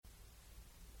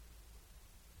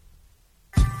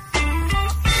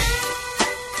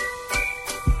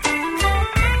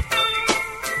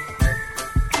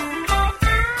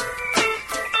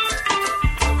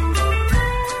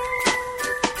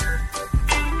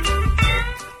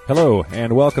Hello,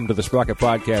 and welcome to the Sprocket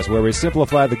Podcast, where we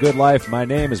simplify the good life. My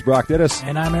name is Brock Dittus.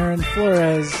 And I'm Aaron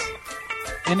Flores.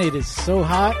 And it is so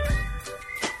hot.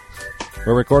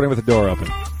 We're recording with the door open.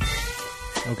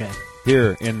 Okay.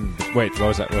 Here in... Wait, what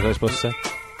was that? What was I supposed to say?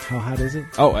 How hot is it?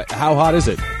 Oh, how hot is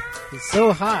it? It's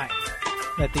so hot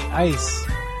that the ice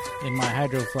in my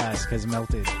hydro flask has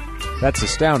melted. That's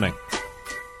astounding.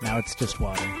 Now it's just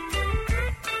water.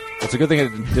 It's a good thing it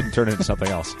didn't turn into something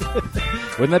else.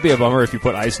 Wouldn't that be a bummer if you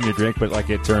put ice in your drink, but like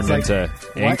it turned into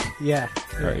ink? What? Yeah.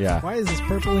 Yeah. Why is this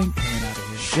purple ink coming out of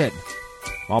here? Shit.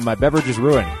 Well, my beverage is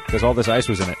ruined because all this ice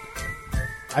was in it.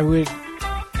 I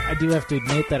do have to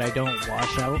admit that I don't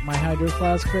wash out my hydro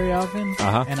flask very often.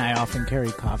 Uh-huh. And I often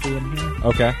carry coffee in here.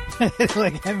 Okay.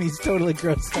 Like, Emee's totally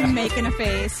grossed out. Making a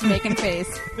face.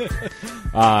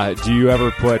 Do you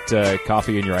ever put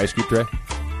coffee in your ice cube tray?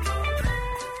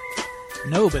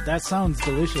 No, but that sounds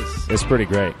delicious. It's pretty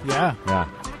great. Yeah. Yeah.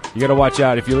 You got to watch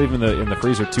out. If you leave them in the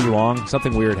freezer too long,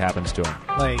 something weird happens to them.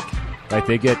 Like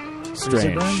they get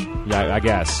strange. Burn? Yeah, I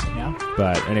guess. Yeah.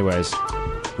 But anyways,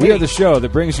 we are the show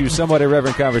that brings you somewhat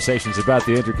irreverent conversations about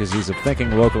the intricacies of thinking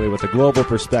locally with a global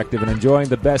perspective and enjoying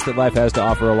the best that life has to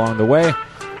offer along the way.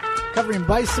 Covering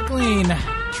bicycling,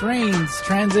 trains,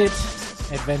 transit,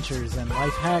 adventures, and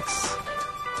life hacks.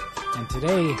 And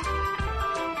today,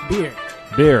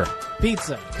 beer.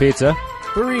 Pizza.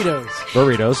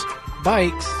 Burritos.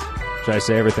 Bikes. Should I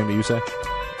say everything that you say?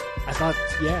 I thought,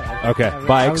 yeah. Okay,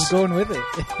 bikes. I was going with it.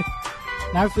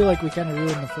 Now I feel like we kind of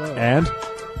ruined the flow. And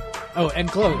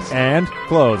clothes. And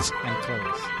clothes.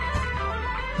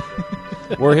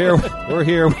 We're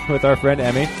here with our friend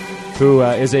Emee, who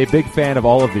is a big fan of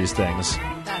all of these things.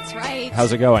 That's right.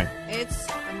 How's it going? It's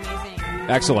amazing.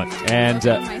 Excellent. And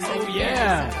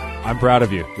I'm proud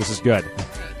of you. This is good.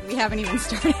 We haven't even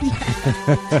started yet.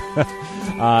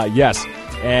 Yes.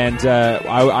 And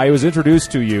I was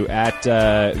introduced to you at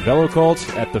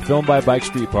Velocult at the Film by Bike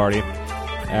Street Party,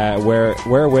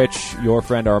 which your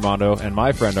friend Armando and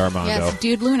my friend Armando, yes,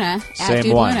 Dude Luna, same at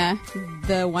Dude one. Luna,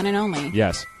 the one and only.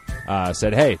 Yes,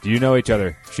 said, hey, do you know each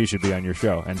other? She should be on your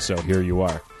show. And so here you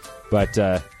are. But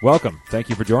welcome. Thank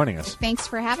you for joining us. Thanks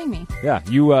for having me. Yeah,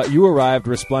 you arrived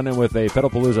resplendent with a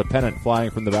Pedalpalooza pennant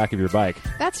flying from the back of your bike.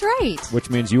 That's right. Which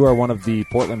means you are one of the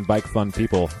Portland bike fun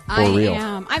people for real. I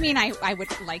am. I mean, I would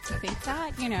like to think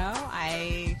that, you know.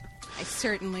 I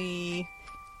certainly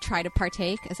try to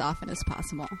partake as often as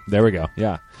possible. There we go,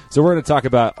 yeah. So we're going to talk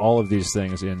about all of these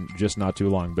things in just not too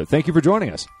long. But thank you for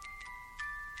joining us.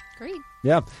 Great.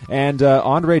 Yeah, and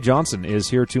Andre Johnson is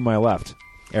here to my left.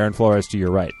 Aaron Flores to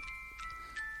your right.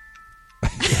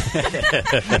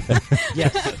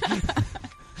 Yes.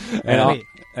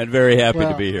 And very happy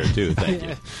to be here, too. Thank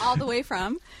you. All the way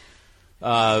from?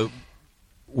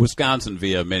 Wisconsin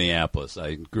via Minneapolis.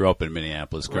 I grew up in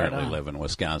Minneapolis, currently live in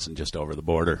Wisconsin, just over the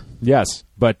border. Yes,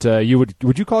 but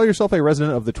would you call yourself a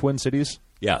resident of the Twin Cities?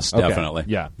 Yes, okay. Definitely.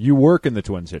 Yeah, you work in the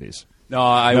Twin Cities. No,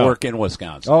 I work in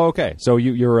Wisconsin. Oh, okay. So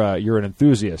you're an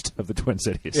enthusiast of the Twin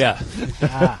Cities. Yeah,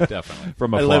 definitely.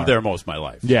 From afar. I lived there most of my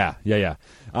life. Yeah.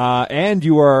 And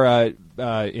you are,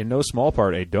 in no small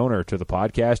part, a donor to the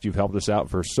podcast. You've helped us out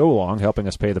for so long, helping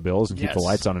us pay the bills and keep the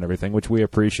lights on and everything, which we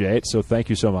appreciate. So thank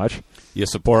you so much. You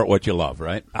support what you love,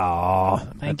 right? Oh,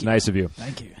 that's nice of you.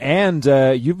 Thank you. And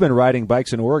you've been riding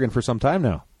bikes in Oregon for some time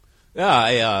now. Yeah,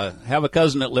 I have a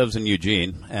cousin that lives in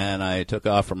Eugene, and I took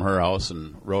off from her house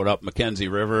and rode up Mackenzie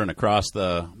River and across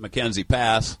the Mackenzie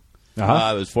Pass.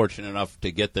 I was fortunate enough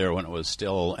to get there when it was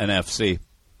still NFC,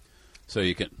 so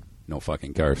you can... No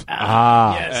fucking cars.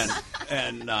 Yes.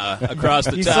 And across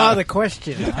the you top... You saw the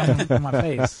question on my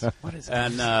face. What is it?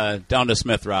 And down to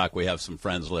Smith Rock, we have some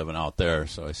friends living out there,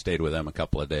 so I stayed with them a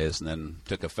couple of days and then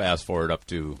took a fast forward up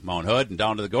to Mount Hood and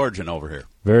down to the Gorge and over here.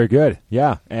 Very good.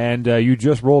 Yeah, and you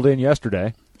just rolled in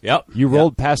yesterday. Yep. You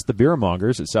rolled past the Beer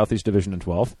Mongers at Southeast Division and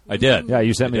 12. I did. Yeah,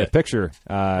 you sent me a picture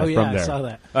from there. I saw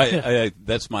that.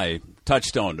 That's my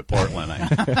touchstone to Portland.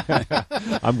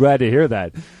 I'm glad to hear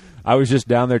that. I was just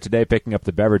down there today picking up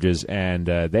the beverages, and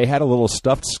they had a little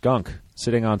stuffed skunk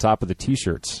sitting on top of the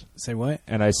T-shirts. Say what?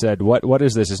 And I said, "What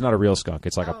is this? It's not a real skunk.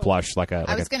 It's like a plush,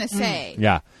 I was going to say.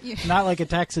 Yeah. Not like a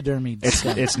taxidermied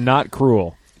skunk. It's not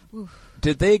cruel.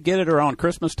 Did they get it around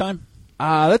Christmas time?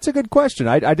 That's a good question.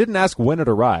 I didn't ask when it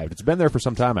arrived. It's been there for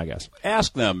some time, I guess.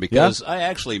 Ask them, because I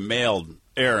actually mailed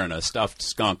Aaron a stuffed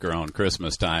skunk around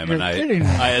Christmas time, and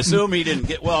I assume he didn't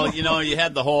get... Well, you know, you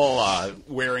had the whole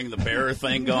wearing the bear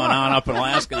thing going on up in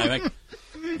Alaska, and I think...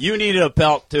 You needed a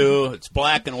pelt, too. It's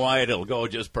black and white. It'll go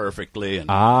just perfectly.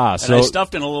 And I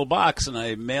stuffed it in a little box, and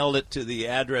I mailed it to the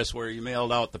address where you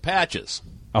mailed out the patches.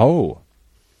 Oh.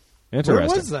 Interesting.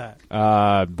 Where was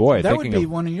that? Boy, that would be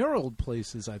one of your old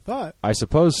places, I thought. I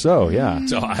suppose so, yeah.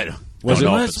 So I don't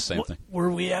know if it's the same thing. Were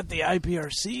we at the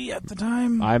IPRC at the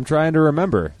time? I'm trying to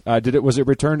remember. Was it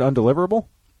returned undeliverable?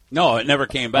 No, it never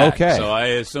came back. Okay. So I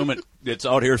assume it's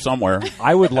out here somewhere.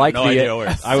 I would like no idea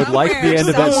where. I would like the end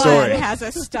of that Someone story. has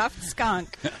a stuffed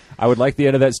skunk. I would like the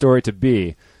end of that story to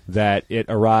be that it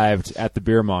arrived at the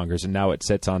beer mongers and now it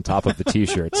sits on top of the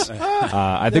T-shirts.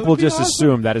 I think we'll just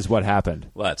assume that is what happened.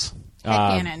 Let's.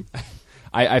 Headcanon.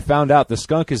 I found out the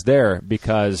skunk is there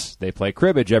because they play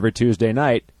cribbage every Tuesday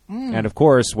night. And, of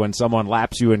course, when someone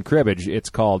laps you in cribbage, it's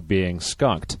called being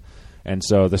skunked. And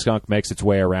so the skunk makes its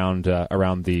way around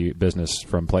the business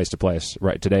from place to place.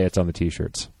 Right today, it's on the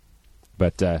T-shirts.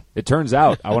 But it turns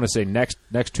out, I want to say next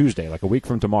Tuesday, like a week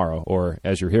from tomorrow, or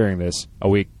as you're hearing this, a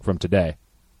week from today,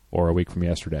 or a week from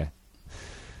yesterday,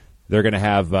 they're going to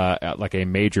have like a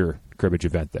major cribbage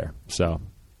event there. So,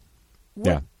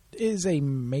 What is a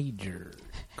major?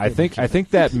 I think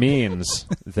that means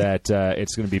that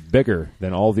it's going to be bigger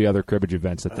than all the other cribbage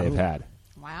events that they've had.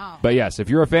 Wow. But yes, if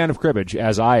you're a fan of cribbage,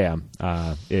 as I am,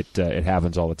 it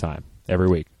happens all the time, every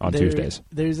week on Tuesdays.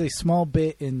 There's a small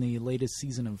bit in the latest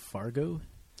season of Fargo.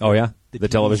 Oh yeah, the TV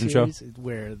television show series,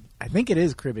 where I think it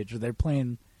is cribbage. They're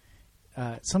playing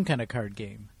some kind of card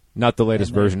game. Not the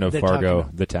latest version of they're Fargo,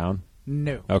 talking- the town.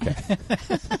 No. Okay,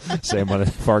 same one,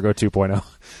 Fargo 2.0.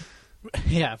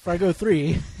 Yeah, Fargo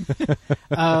 3.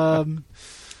 And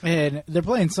they're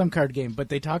playing some card game, but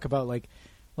they talk about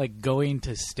like going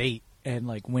to state and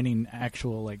like winning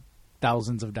actual like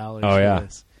thousands of dollars for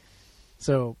this.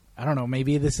 So I don't know,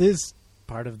 maybe this is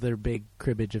part of their big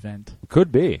cribbage event.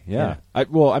 Could be, yeah.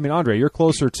 Andre, you're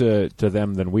closer to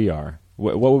them than we are.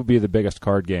 What would be the biggest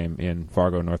card game in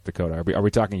Fargo, North Dakota? Are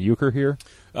we talking euchre here?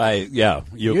 Yeah,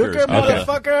 euchre,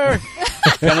 motherfucker.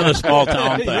 kind of the small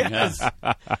town thing. Yes.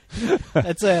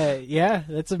 That's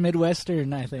a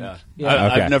Midwestern, I think. Yeah.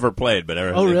 Okay. I've never played, but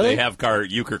really? they have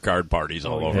euchre card parties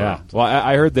all over. Yeah. Well,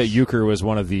 I heard that euchre was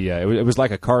one of the. It was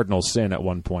like a cardinal sin at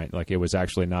one point. Like it was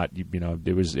actually not.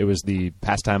 It was the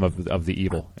pastime of the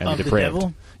evil and Of the the depraved.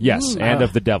 devil? Yes, and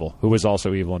of the devil, who was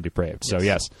also evil and depraved. So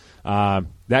yes,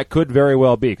 that could very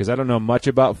well be, because I don't know much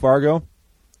about Fargo,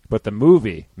 but the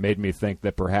movie made me think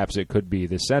that perhaps it could be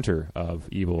the center of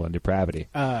evil and depravity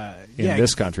in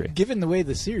this country. Given the way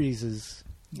the series is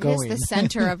It going. is the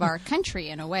center of our country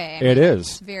in a way. It is.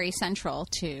 It's very central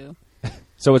to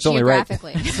So it's only right,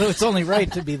 geographically. So it's only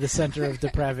right to be the center of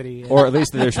depravity. or at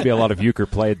least there should be a lot of euchre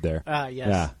played there.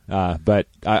 Yes. Yeah, but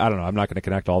I don't know. I'm not going to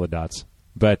connect all the dots.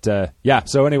 But, yeah,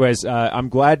 so anyways, I'm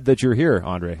glad that you're here,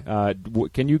 Andre.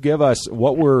 Can you give us,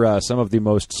 what were some of the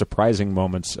most surprising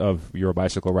moments of your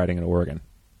bicycle riding in Oregon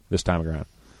this time around?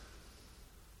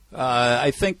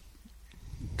 I think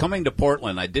coming to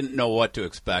Portland, I didn't know what to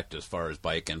expect as far as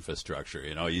bike infrastructure.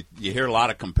 You know, you hear a lot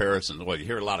of comparisons. Well, you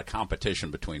hear a lot of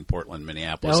competition between Portland and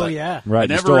Minneapolis. Yeah. Right, I you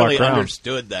never stole our really crown.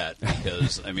 understood that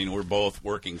because, I mean, we're both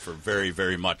working for very,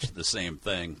 very much the same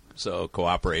thing. So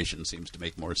cooperation seems to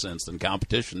make more sense than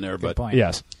competition there. Good But point.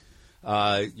 Yes.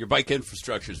 your bike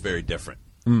infrastructure is very different.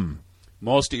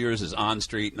 Most of yours is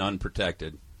on-street and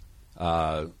unprotected,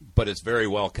 but it's very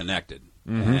well connected.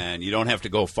 And you don't have to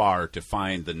go far to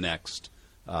find the next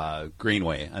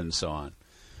greenway and so on.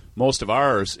 Most of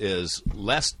ours is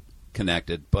less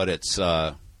connected, but it's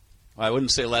I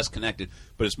wouldn't say less connected,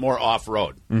 but it's more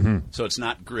off-road. So it's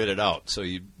not gridded out. So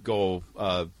you go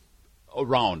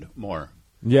around more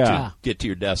to get to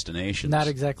your destination. Not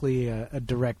exactly a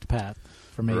direct path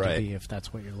from A to Right. B, if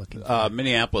that's what you're looking for.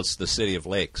 Minneapolis, the city of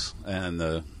lakes, and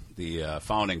the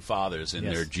founding fathers in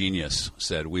their genius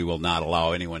said we will not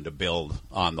allow anyone to build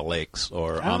on the lakes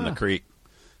or on the creek.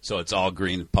 So it's all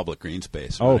green, public green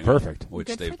space. Oh, running perfect. Which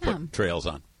Good they've for them. put trails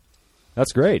on.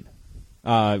 That's great.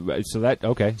 So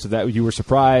that you were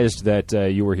surprised that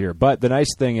you were here. But the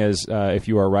nice thing is, if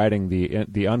you are riding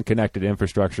the unconnected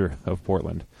infrastructure of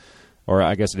Portland, or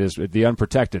I guess it is the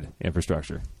unprotected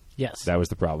infrastructure. Yes. That was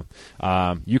the problem.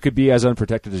 You could be as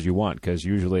unprotected as you want, because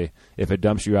usually if it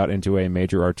dumps you out into a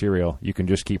major arterial, you can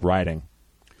just keep riding.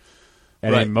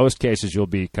 And Right. in most cases, you'll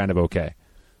be kind of okay.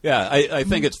 Yeah, I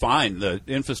think it's fine. The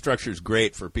infrastructure is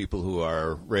great for people who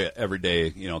are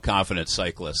everyday, confident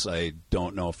cyclists. I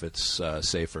don't know if it's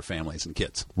safe for families and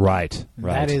kids. Right.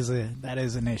 That is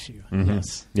an issue.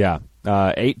 Yes. Yeah.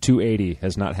 8-280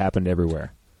 has not happened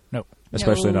everywhere, Nope.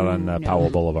 especially not on No.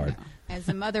 Powell Boulevard. As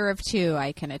a mother of two,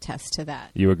 I can attest to that.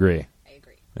 You agree? I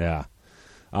agree. Yeah.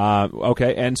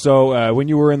 Okay. And so when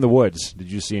you were in the woods,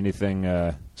 did you see anything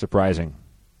surprising?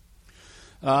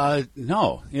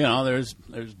 No, there's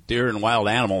deer and wild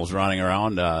animals running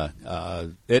around.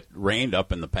 It rained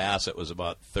up in the pass. It was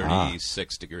about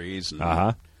 36 degrees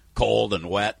and cold and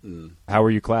wet. And how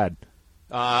were you clad?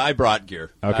 I brought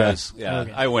gear. Okay.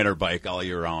 I winter bike all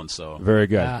year round. So very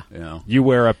good. You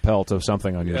wear a pelt of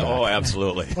something on your back. Oh,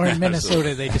 absolutely. Or in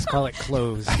Minnesota, they just call it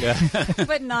clothes.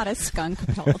 But not a skunk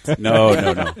pelt.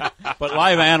 No. But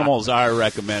live animals are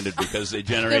recommended because they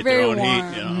generate their own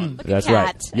warm. heat. Like That's a cat,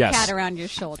 right. Yes. A cat around your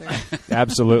shoulder.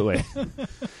 Absolutely.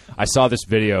 I saw this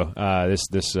video,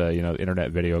 this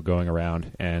internet video going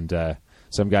around, and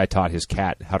some guy taught his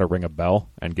cat how to ring a bell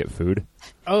and get food.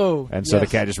 Oh, and so the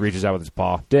cat just reaches out with his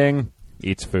paw, ding,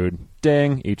 eats food,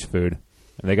 ding, eats food,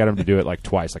 and they got him to do it like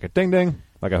twice, like a ding ding,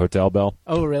 like a hotel bell.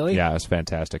 Oh, really? Yeah, it's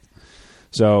fantastic.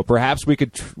 So perhaps we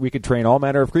could train all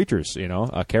manner of creatures,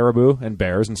 caribou and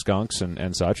bears and skunks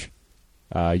and such.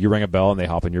 You ring a bell and they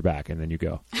hop on your back, and then you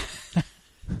go.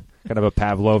 Kind of a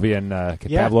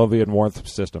Pavlovian warmth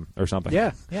system or something.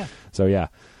 Yeah. So yeah.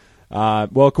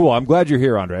 Well, cool. I'm glad you're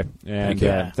here, Andre,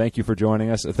 and thank you for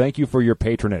joining us. Thank you for your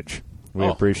patronage. We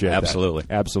appreciate absolutely.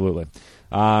 that. Absolutely.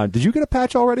 Did you get a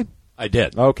patch already? I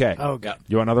did. Okay. Oh, God.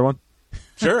 You want another one?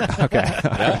 Sure.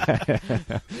 Okay.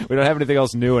 We don't have anything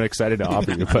else new and exciting to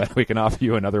offer you, but we can offer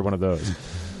you another one of those.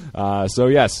 So,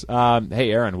 yes.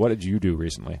 Hey, Aaron, what did you do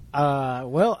recently?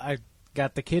 Well, I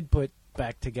got the kid put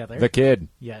back together. The kid?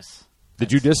 Yes.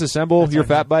 Did you disassemble your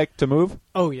fat bike to move?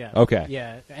 Oh, yeah. Okay.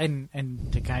 Yeah, and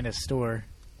to kind of store.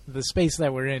 The space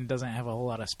that we're in doesn't have a whole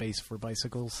lot of space for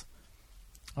bicycles.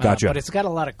 Gotcha. But it's got a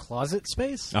lot of closet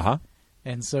space. Uh-huh.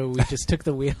 And so we just took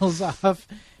the wheels off,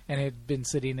 and it had been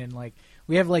sitting in,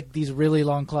 we have, these really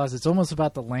long closets, almost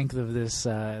about the length of this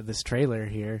this trailer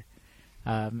here.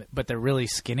 But they're really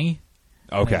skinny.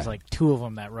 Okay. And there's, two of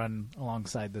them that run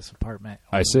alongside this apartment.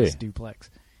 I see. This duplex.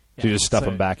 So you just stuff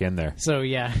them back in there. So,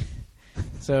 yeah.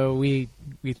 So we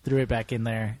threw it back in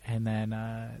there, and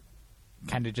then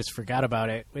kind of just forgot about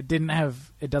it. It doesn't have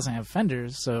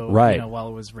fenders, so while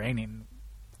it was raining,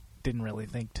 didn't really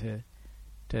think to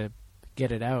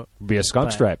get it out. Be a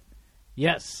skunk stripe.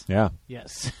 Yes. Yeah.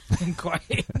 Yes.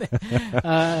 Quite.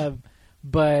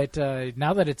 But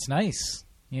now that it's nice,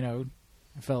 I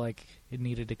felt like it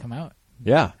needed to come out.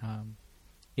 Yeah.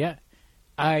 Yeah.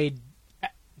 I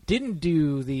didn't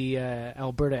do the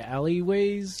Alberta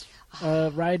alleyways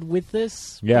ride with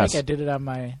this. Yes. I did it on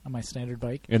my standard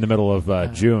bike in the middle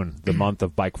of June, the month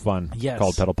of bike fun. Yes.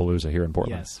 Called Pedalpalooza here in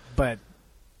Portland. Yes, but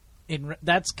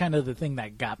that's kind of the thing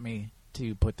that got me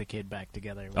to put the kid back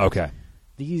together. Okay.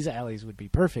 These alleys would be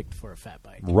perfect for a fat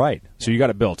bike. Right. So you got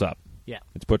it built up. Yeah.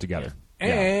 It's put together. Yeah.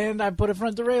 And I put a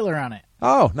front derailleur on it.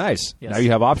 Oh, nice. Yes. Now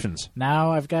you have options.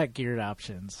 Now I've got geared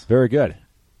options. Very good.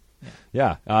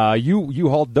 Yeah. You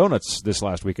hauled donuts this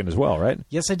last weekend as well, right?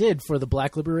 Yes, I did, for the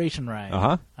Black Liberation Ride.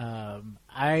 Uh-huh.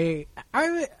 I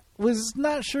was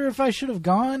not sure if I should have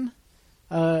gone,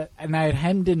 and I had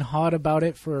hemmed and hawed about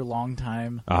it for a long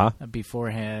time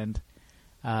beforehand.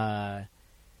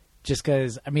 Just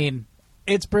because,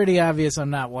 it's pretty obvious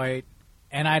I'm not white,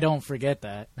 and I don't forget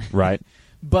that. Right.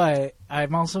 But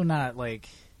I'm also not,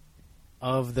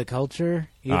 of the culture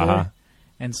either. Uh-huh.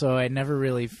 And so I never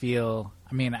really feel...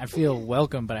 I feel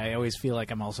welcome, but I always feel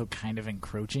like I'm also kind of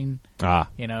encroaching.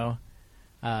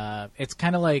 It's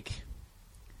kind of like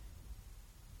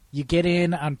you get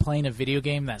in on playing a video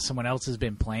game that someone else has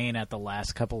been playing at the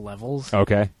last couple levels.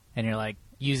 Okay. And you're,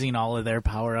 using all of their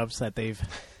power-ups that they've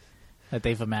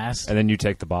amassed. And then you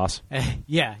take the boss.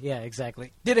 Yeah,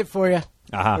 exactly. Did it for you.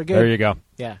 Uh-huh. We're good. There you go.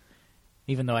 Yeah.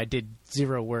 Even though I did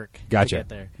zero work to get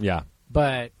there. Yeah.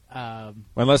 But...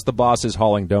 unless the boss is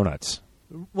hauling donuts.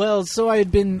 Well, so I'd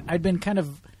been kind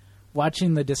of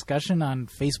watching the discussion on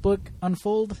Facebook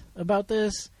unfold about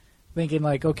this, thinking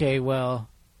okay, well,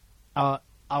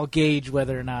 I'll gauge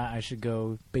whether or not I should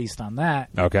go based on that.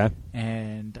 Okay.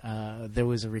 And there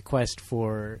was a request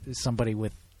for somebody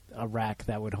with a rack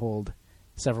that would hold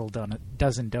several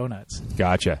dozen donuts.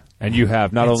 Gotcha. And you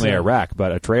have not only a rack,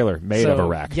 but a trailer made of a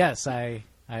rack. Yes, I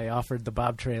offered the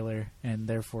Bob trailer and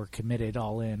therefore committed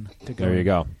all in to go. There you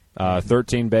go.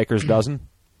 13 baker's dozen?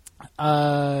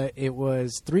 It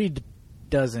was 3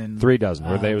 dozen. 3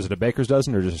 dozen. Was it a baker's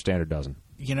dozen or just a standard dozen?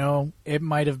 It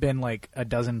might have been a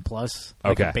dozen plus.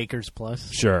 A baker's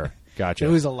plus. Sure. Gotcha. It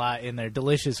was a lot in there.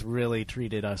 Delicious really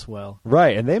treated us well.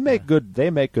 Right, and they make good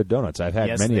donuts. I've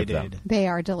had many of them. They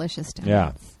are delicious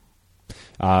donuts.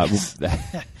 Yeah. That's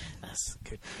a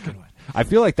good one. I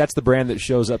feel like that's the brand that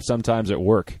shows up sometimes at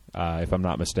work, if I'm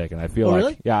not mistaken. I feel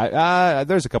really? Yeah,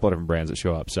 there's a couple of different brands that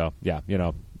show up. So yeah,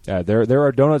 there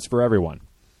are donuts for everyone.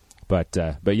 But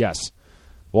yes,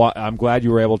 well, I'm glad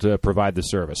you were able to provide the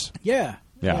service. Yeah,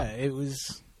 Yeah. It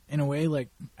was in a way like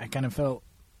I kind of felt,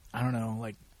 I don't know,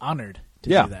 like honored to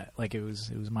Yeah. do that. Like it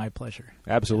was my pleasure.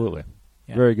 Absolutely.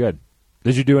 Yeah. Very good.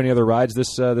 Did you do any other rides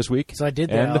this week? So I did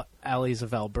And- the Alleys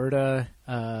of Alberta.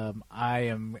 I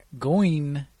am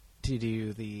going to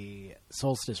do the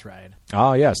Solstice ride.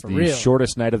 Ah, yes, For the real.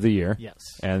 shortest night of the year. Yes.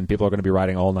 And people are going to be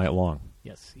riding all night long.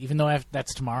 Yes. Even though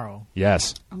that's tomorrow.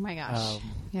 Yes. Oh my gosh.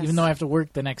 Yes. Even though I have to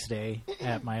work the next day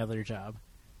at my other job.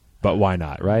 But why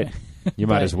not, right? You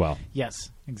might But- as well.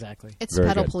 Yes, exactly. It's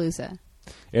Very good. Pedalpalooza.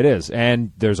 It is.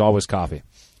 And there's always coffee.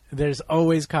 There's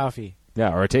always coffee.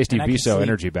 Yeah, or a tasty And I can Viso sleep.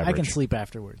 energy beverage. I can sleep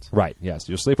afterwards. Right, yes.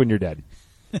 You'll sleep when you're dead.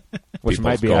 Which People's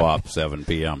might be go up 7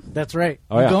 p.m. That's right.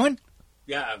 Oh, You yeah. going?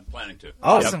 Yeah, I'm planning to.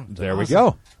 Awesome. There we Awesome.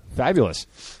 go. Fabulous.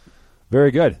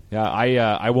 Very good. Yeah,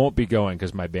 I won't be going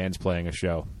because my band's playing a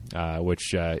show,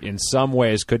 which in some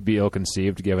ways could be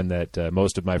ill-conceived, given that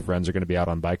most of my friends are going to be out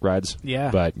on bike rides.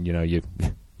 Yeah. But you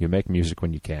make music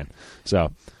when you can.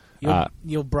 So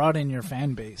You'll broaden your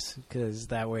fan base because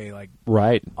that way, like,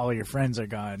 right. all your friends are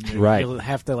gone. Right. You'll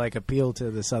have to like appeal to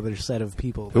this other set of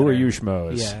people. Who that are you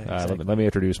schmoes? Yeah, exactly. Let me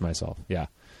introduce myself. Yeah,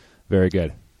 very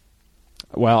good.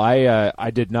 Well,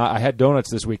 I did not. I had donuts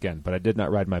this weekend, but I did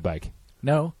not ride my bike.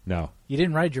 No, No, you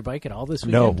didn't ride your bike at all this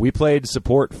no. weekend. We played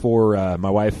support for my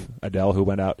wife Adele, who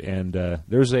went out, and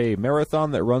there's a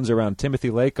marathon that runs around Timothy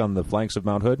Lake on the flanks of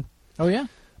Mount Hood. Oh yeah.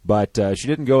 But she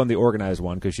didn't go in the organized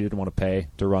one because she didn't want to pay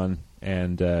to run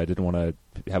and didn't want to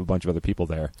have a bunch of other people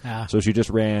there. Ah. So she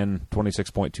just ran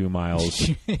 26.2 miles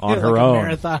on Like her a own.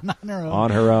 marathon on her own.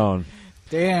 On her own.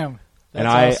 Damn. That's And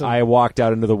I, awesome. I walked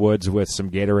out into the woods with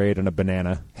some Gatorade and a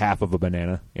banana, half of a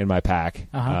banana, in my pack,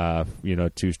 Uh-huh.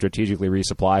 to strategically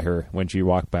resupply her when she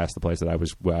walked past the place that I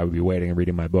would be waiting and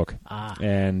reading my book. Ah.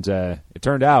 And it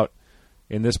turned out,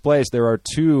 in this place, there are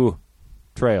two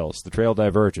trails. The trail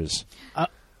diverges.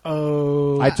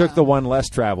 Oh. I took the one less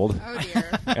traveled, Oh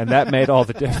dear. and that made all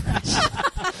the difference.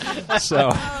 So,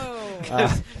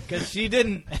 Oh. Because she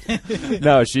didn't.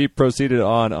 no, she proceeded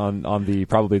on the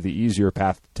probably the easier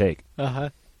path to take. Uh-huh.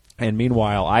 And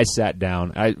meanwhile, I sat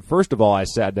down. First of all, I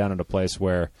sat down at a place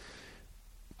where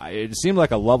it seemed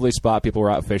like a lovely spot. People were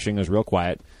out fishing. It was real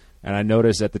quiet. And I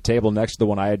noticed at the table next to the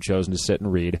one I had chosen to sit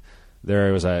and read,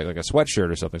 there was like a sweatshirt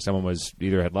or something. Someone was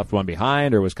either had left one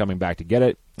behind or was coming back to get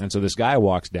it. And so this guy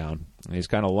walks down, and he's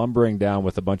kind of lumbering down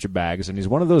with a bunch of bags. And he's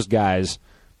one of those guys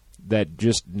that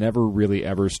just never really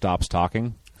ever stops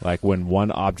talking. Like when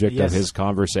one object Yes. of his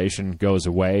conversation goes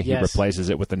away, he Yes. replaces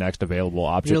it with the next available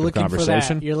object You're of looking for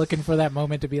conversation. that. You're looking for that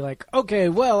moment to be like, okay,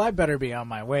 well, I better be on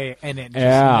my way, and it just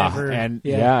Yeah, never.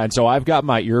 and so I've got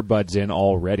my earbuds in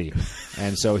already,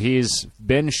 and so he's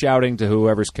been shouting to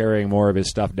whoever's carrying more of his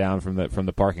stuff down from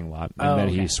the parking lot, and then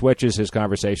okay. he switches his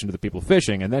conversation to the people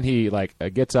fishing, and then he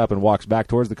gets up and walks back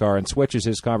towards the car and switches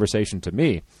his conversation to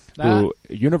me, who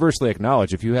universally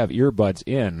acknowledge if you have earbuds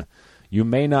in, you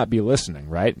may not be listening,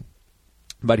 right?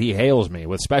 But he hails me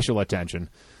with special attention.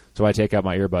 So I take out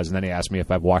my earbuds, and then he asks me if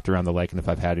I've walked around the lake and if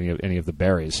I've had any of the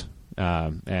berries.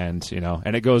 And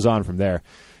it goes on from there.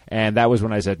 And that was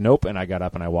when I said nope, and I got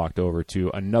up and I walked over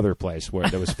to another place where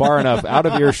that was far enough out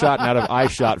of earshot and out of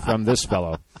eyeshot from this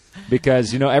fellow.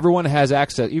 Because, everyone has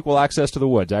equal access to the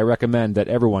woods. I recommend that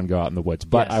everyone go out in the woods.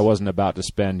 But Yes. I wasn't about to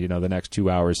spend, the next 2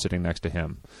 hours sitting next to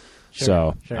him.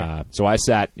 Sure, So I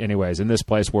sat, anyways, in this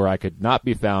place where I could not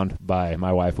be found by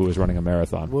my wife, who was running a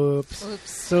marathon. Whoops.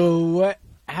 Oops. So what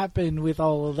happened with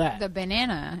all of that? The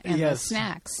banana and Yes. the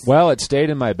snacks. Well, it stayed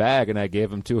in my bag, and I gave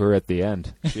them to her at the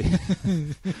end.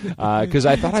 Because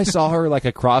I thought I saw her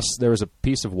across. There was a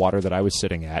piece of water that I was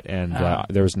sitting at, and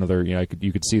there was another.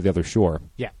 You could see the other shore.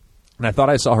 Yeah. And I thought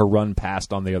I saw her run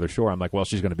past on the other shore. I'm like, well,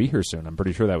 she's going to be here soon. I'm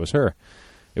pretty sure that was her.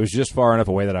 It was just far enough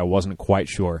away that I wasn't quite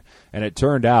sure. And it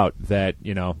turned out that,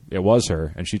 it was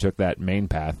her, and she took that main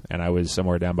path, and I was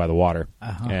somewhere down by the water.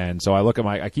 Uh-huh. And so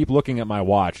I keep looking at my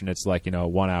watch, and it's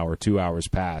 1 hour, 2 hours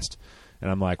past. And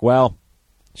I'm like, well,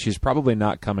 she's probably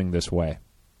not coming this way.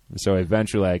 So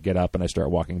eventually I get up and I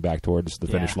start walking back towards the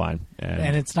finish line.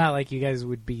 And it's not like you guys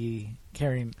would be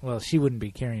carrying. Well, she wouldn't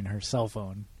be carrying her cell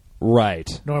phone, right.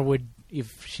 nor would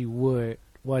if she was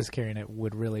carrying it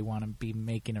would really want to be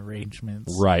making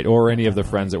arrangements. Right, or any of the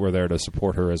friends that were there to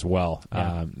support her as well.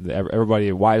 Yeah.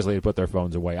 Everybody wisely put their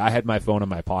phones away. I had my phone in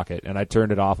my pocket, and I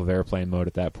turned it off of airplane mode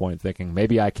at that point, thinking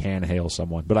maybe I can hail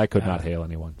someone, but I could not hail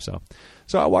anyone. So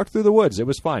I walked through the woods. It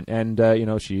was fine, and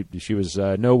she was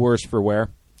no worse for wear.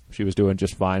 She was doing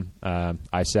just fine.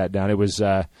 I sat down. It was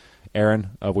Aaron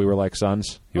of We Were Like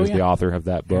Sons. He was the author of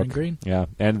that book. Aaron Green. Yeah,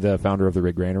 and the founder of the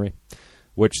Rig Granary,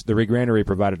 which the Rig Granary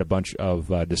provided a bunch of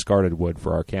discarded wood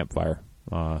for our campfire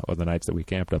on the nights that we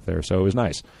camped up there. So it was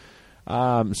nice.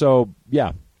 So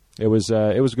yeah, it was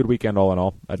a good weekend all in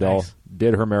all. Adele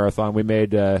did her marathon. We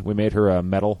made her a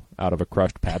medal out of a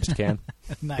crushed Pabst can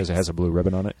because it has a blue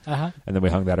ribbon on it. And then we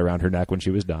hung that around her neck when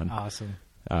she was done. Awesome.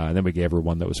 And then we gave her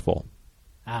one that was full.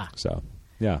 So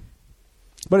yeah,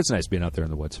 but it's nice being out there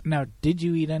in the woods. Now, did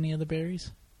you eat any of the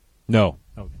berries? No.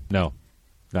 Okay. No.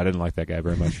 I didn't like that guy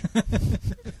very much.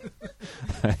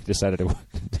 I decided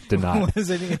to not.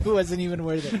 It wasn't even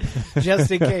worth it.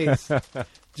 Just in case.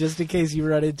 Just in case you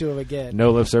run into him again.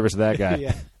 No lip service to that guy.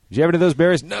 Yeah. Did you have any of those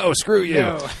berries? No, screw you.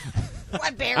 No.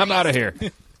 What berries? I'm out of here.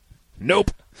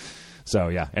 Nope. So,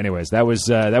 yeah. Anyways, that was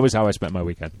how I spent my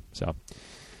weekend. So,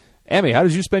 Emee, how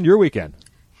did you spend your weekend?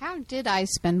 How did I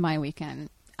spend my weekend?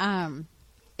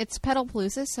 It's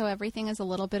Pedalpalooza, so everything is a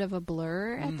little bit of a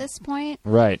blur at this point.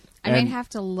 Right. I might have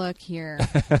to look here.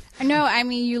 No, I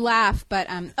mean, you laugh, but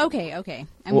okay.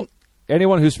 Well,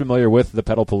 anyone who's familiar with the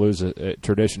Pedalpalooza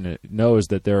tradition knows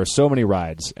that there are so many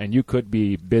rides, and you could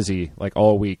be busy like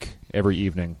all week, every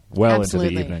evening, into the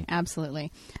evening.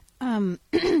 Absolutely.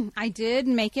 I did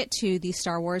make it to the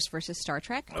Star Wars versus Star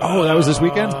Trek. Oh, that was this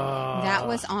weekend? That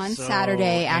was on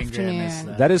Saturday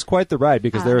afternoon. That is quite the ride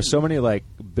because there are so many like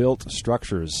built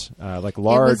structures, like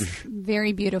large, it was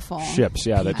very beautiful ships.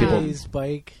 Yeah, that people. PJ's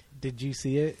bike. Did you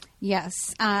see it? Yes,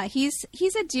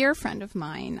 he's a dear friend of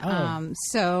mine. And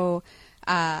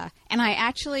I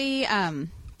actually,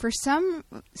 for some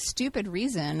stupid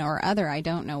reason or other, I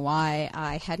don't know why,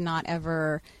 I had not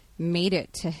ever made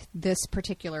it to this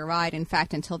particular ride. In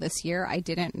fact, until this year, I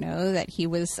didn't know that he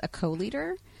was a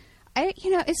co-leader.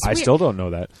 It's I weird. still don't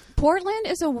know that. Portland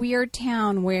is a weird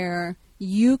town where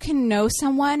you can know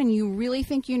someone and you really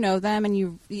think you know them, and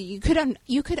you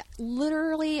could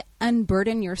literally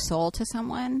unburden your soul to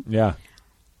someone. Yeah.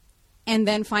 And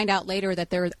then find out later that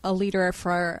they're a leader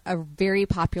for a very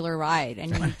popular ride,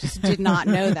 and you just did not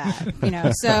know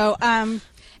that. So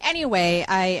anyway,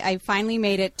 I finally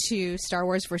made it to Star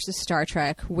Wars versus Star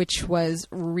Trek, which was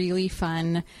really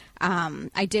fun.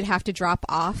 I did have to drop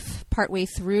off partway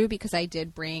through because I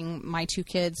did bring my two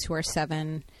kids who are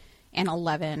 7 and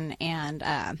 11, and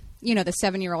the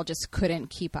 7-year-old just couldn't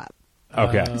keep up.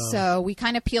 Okay. So we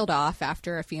kind of peeled off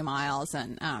after a few miles,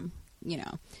 and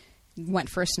went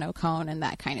for a snow cone and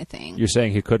that kind of thing. You're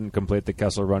saying he couldn't complete the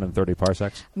Kessel Run in 30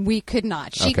 parsecs? We could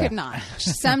not. She could not.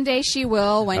 Someday she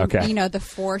will when, the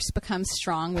force becomes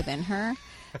strong within her.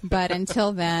 But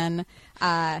until then,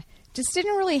 just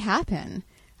didn't really happen.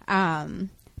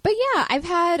 But yeah, I've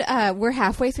had, we're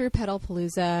halfway through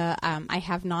Pedalpalooza. I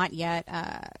have not yet,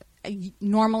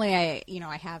 normally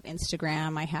I have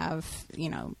Instagram, I have,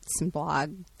 some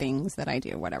blog things that I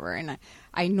do, whatever. And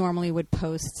I normally would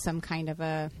post some kind of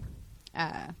a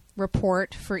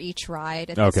report for each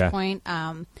ride at this point.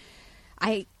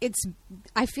 I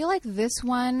feel like this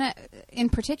one in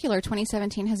particular,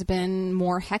 2017, has been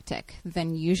more hectic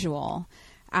than usual,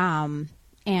 and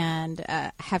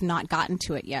have not gotten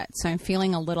to it yet. So I'm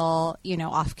feeling a little,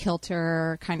 off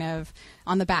kilter, kind of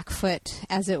on the back foot,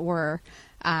 as it were,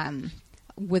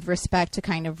 with respect to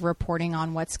kind of reporting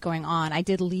on what's going on. I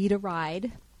did lead a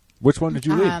ride. Which one did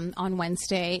you lead? On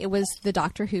Wednesday. It was the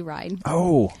Doctor Who ride.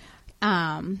 Oh.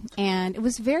 And it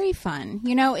was very fun.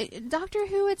 Doctor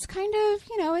Who, it's kind of,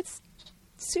 it's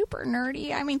super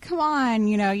nerdy. I mean, come on,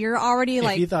 you're already if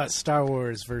like... you thought Star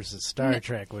Wars versus Star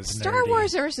Trek was nerdy. Star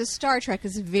Wars versus Star Trek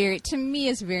is to me,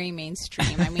 is very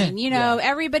mainstream. I mean,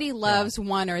 everybody loves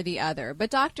one or the other. But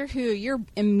Doctor Who, you're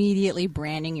immediately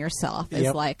branding yourself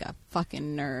as like a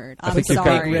fucking nerd. I'm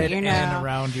sorry, and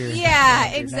around your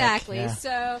exactly. Neck. Yeah.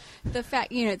 So the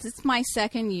fact, it's my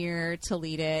second year to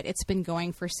lead it. It's been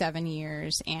going for 7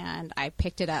 years, and I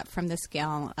picked it up from this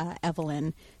gal,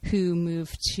 Evelyn, who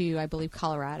moved to, I believe,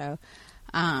 Colorado.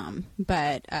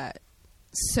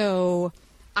 So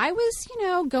I was,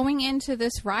 going into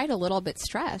this ride a little bit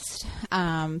stressed,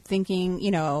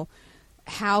 thinking,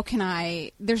 how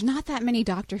can there's not that many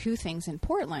Doctor Who things in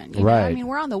Portland. You know? I mean,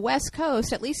 we're on the West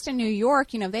Coast, at least in New York,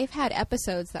 they've had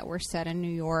episodes that were set in New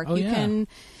York.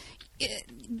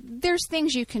 There's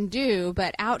things you can do,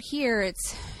 but out here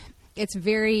it's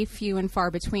very few and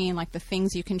far between, like the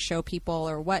things you can show people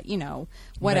or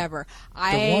whatever.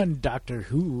 The one Doctor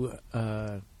Who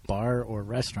bar or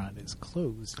restaurant is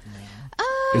closed now.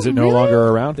 Is it no longer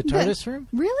around? The TARDIS room?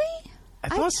 Really? I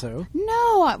thought so.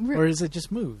 No. Or is it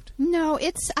just moved? No, I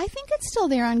think it's still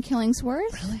there on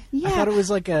Killingsworth. Really? Yeah. I thought it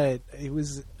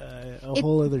was a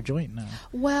whole other joint now.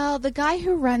 Well, the guy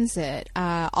who runs it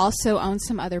also owns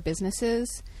some other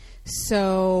businesses.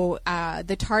 So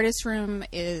the TARDIS room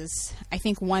is, I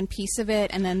think, one piece of it,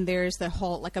 and then there's the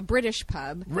whole, like a British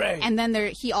pub. Right. And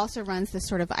then he also runs this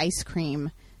sort of ice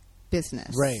cream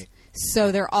business. Right.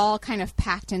 So they're all kind of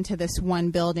packed into this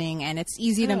one building, and it's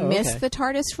easy to miss the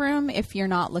TARDIS room if you're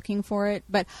not looking for it.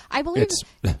 But I believe it's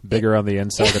bigger on the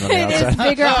inside than on the outside. It is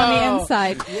bigger on the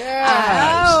inside.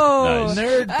 Yeah. Nice.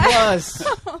 Nerd plus.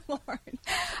 Oh, Lord.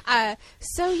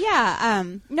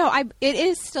 It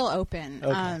is still open.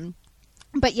 Okay.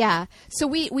 But yeah, so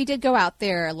we did go out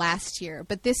there last year,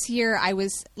 but this year I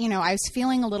was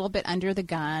feeling a little bit under the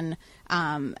gun.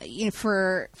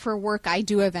 For work, I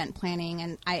do event planning,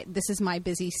 and this is my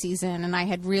busy season, and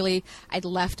I'd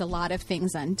left a lot of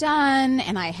things undone,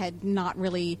 and I had not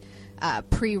really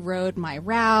pre-rode my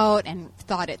route and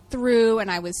thought it through,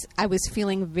 and I was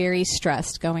feeling very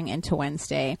stressed going into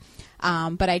Wednesday.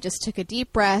 But I just took a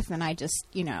deep breath, and I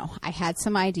had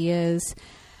some ideas.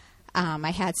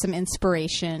 I had some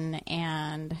inspiration,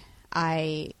 and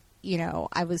I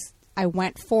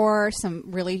went for some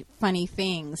really funny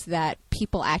things that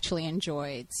people actually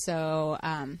enjoyed. So,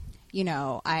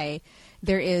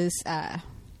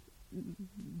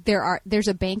 there's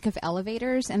a bank of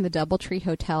elevators in the Doubletree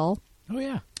Hotel. Oh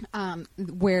yeah.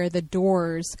 Where the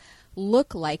doors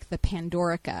look like the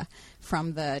Pandorica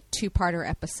from the two-parter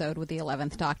episode with the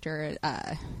 11th Doctor,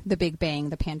 The Big Bang,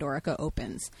 the Pandorica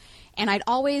opens. And I'd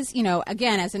always,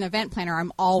 again, as an event planner,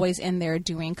 I'm always in there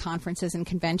doing conferences and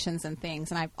conventions and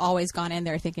things. And I've always gone in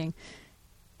there thinking,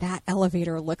 that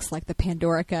elevator looks like the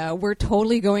Pandorica. We're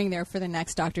totally going there for the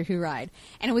next Doctor Who ride.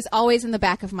 And it was always in the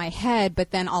back of my head.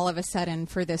 But then all of a sudden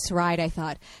for this ride, I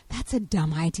thought, that's a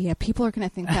dumb idea. People are going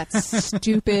to think that's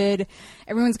stupid.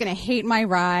 Everyone's going to hate my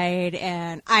ride.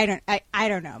 And I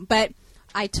don't know. But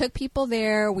I took people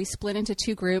there. We split into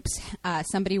two groups.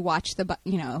 Somebody watched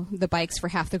the bikes for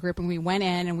half the group, and we went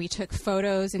in and we took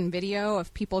photos and video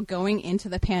of people going into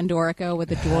the Pandorica with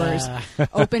the doors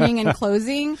opening and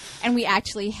closing. And we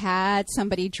actually had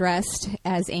somebody dressed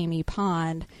as Emee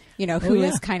Pond, who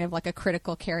is kind of like a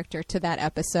critical character to that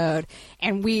episode.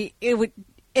 And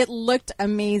it looked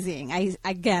amazing.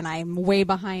 I'm way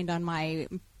behind on my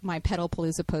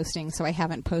Pedalpalooza posting, so I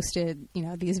haven't posted,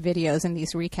 these videos and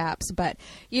these recaps. But,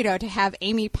 to have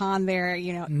Emee Pond there,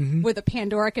 with the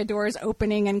Pandorica doors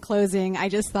opening and closing, I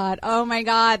just thought, oh my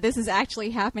God, this is actually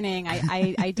happening.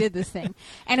 I did this thing.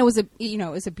 And it was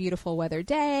a beautiful weather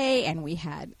day, and we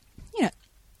had,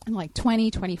 like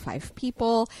 20, 25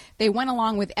 people. They went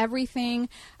along with everything.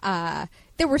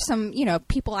 There were some,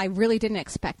 people I really didn't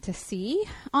expect to see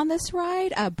on this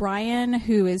ride. Brian,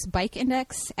 who is Bike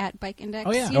Index at Bike Index.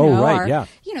 Oh, yeah.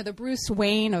 The Bruce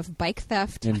Wayne of bike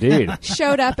theft. Indeed.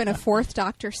 Showed up in a Fourth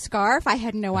Doctor scarf. I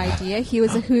had no idea he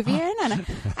was a Whovian, and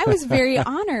I was very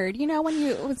honored.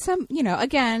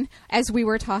 Again, as we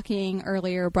were talking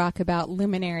earlier, Brock, about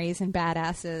luminaries and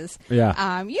badasses. Yeah.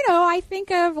 I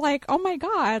think of like, oh my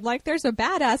God, like there's a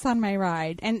badass on my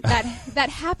ride, and that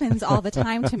happens all the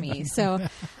time to me. So.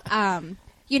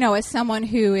 As someone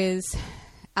who is,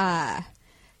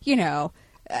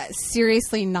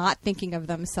 seriously not thinking of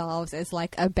themselves as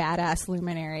like a badass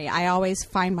luminary, I always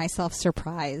find myself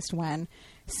surprised when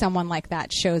someone like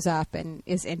that shows up and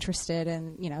is interested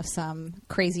in, some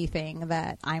crazy thing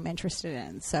that I'm interested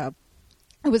in. So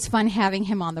it was fun having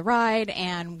him on the ride,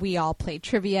 and we all played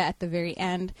trivia at the very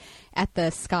end at the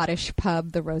Scottish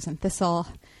pub, the Rose and Thistle.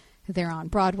 They're on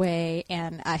Broadway,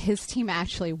 and his team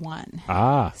actually won.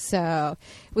 So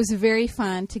it was very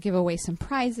fun to give away some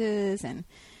prizes, and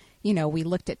we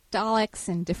looked at Daleks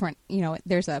and different.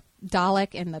 There's a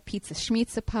Dalek in the Pizza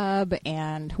Schmitza pub,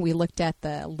 and we looked at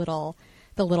the little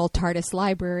TARDIS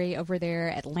library over there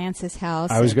at Lance's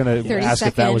house. I was going to ask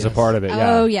if that was a part of it.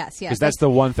 Yeah. Oh yes, because that's the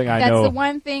one thing I know. That's the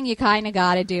one thing you kind of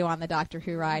got to do on the Doctor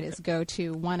Who ride is go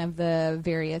to one of the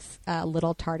various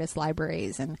little TARDIS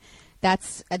libraries, and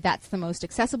that's the most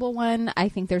accessible one. I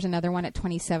think there's another one at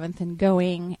 27th and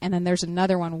Going, and then there's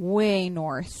another one way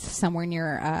north, somewhere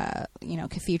near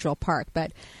Cathedral Park.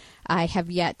 But I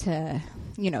have yet to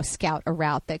scout a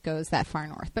route that goes that far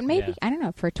north. But maybe I don't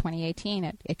know, for 2018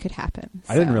 it could happen.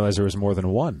 I didn't realize there was more than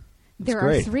one. There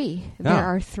are three. There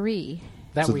are three.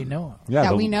 That we know of.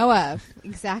 Yeah, we know of.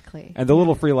 Exactly. And the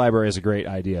little free library is a great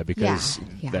idea because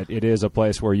that it is a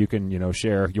place where you can,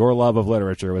 share your love of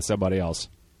literature with somebody else.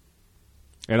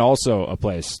 And also a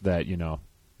place that,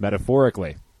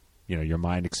 metaphorically, your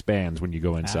mind expands when you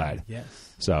go inside. Yes.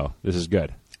 So this is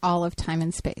good. All of time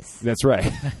and space. That's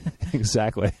right.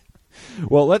 Exactly.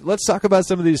 Well, let's talk about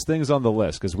some of these things on the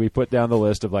list, because we put down the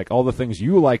list of like all the things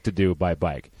you like to do by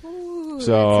bike. Ooh,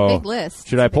 so that's a big list.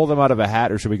 Should I pull them out of a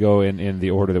hat, or should we go in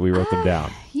the order that we wrote them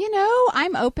down?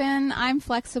 I'm open. I'm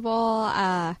flexible.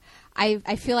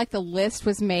 I feel like the list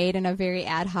was made in a very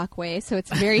ad hoc way, so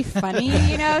it's very funny,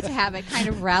 to have it kind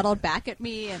of rattled back at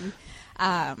me.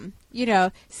 And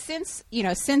since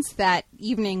that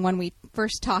evening when we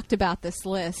first talked about this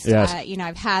list, yes.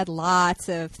 I've had lots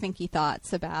of thinky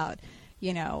thoughts about,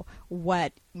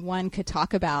 what one could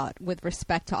talk about with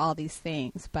respect to all these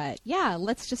things. But yeah,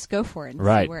 let's just go for it and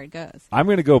see where it goes. I'm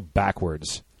going to go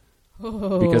backwards.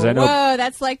 Because I know. Whoa,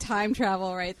 that's like time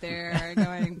travel right there,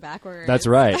 going backwards. That's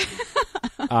right.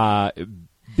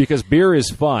 Because beer is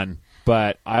fun,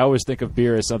 but I always think of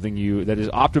beer as something that is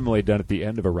optimally done at the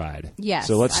end of a ride. Yes.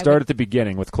 So let's start at the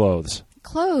beginning with clothes.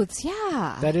 Clothes,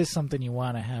 yeah. That is something you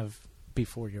want to have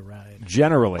before you ride.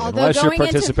 Generally, unless you're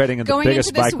participating in the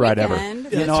biggest bike ride ever.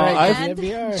 June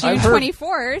I've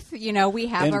 24th, we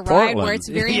have a ride Portland. where it's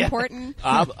very important.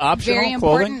 Optional very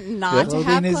clothing? important not to have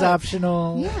Clothing is clothes.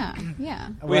 optional. Yeah.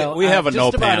 Well, we have a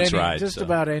no pants ride. Just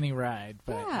about any ride.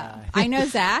 But, I know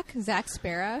Zach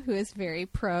Sparrow, who is very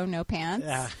pro no pants.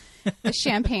 The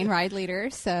Champagne ride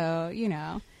leader, so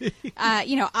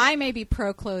I may be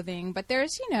pro clothing, but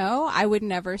there's I would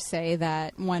never say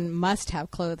that one must have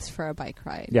clothes for a bike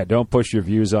ride. Yeah, don't push your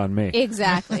views on me.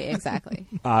 Exactly.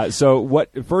 So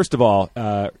first of all,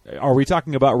 are we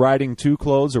talking about riding to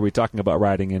clothes, or are we talking about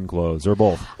riding in clothes, or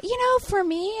both? For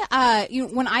me,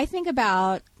 when I think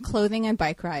about clothing and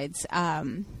bike rides,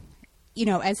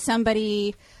 as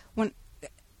somebody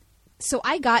So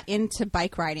I got into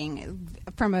bike riding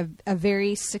from a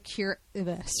very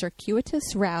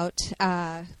circuitous route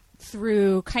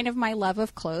through kind of my love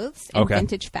of clothes and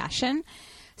vintage fashion.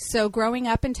 So growing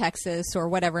up in Texas or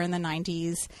whatever in the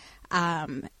 90s,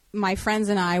 my friends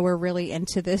and I were really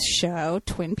into this show,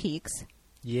 Twin Peaks.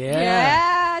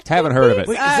 Yeah. Haven't heard of it.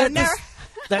 Wait, is that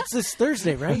that's this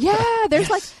Thursday, right? Yeah, there's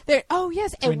yes.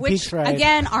 Twin Which, Peaks ride.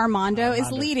 again, Armando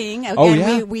is leading.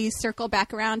 Again, we circle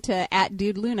back around to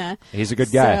 @DudeLuna. He's a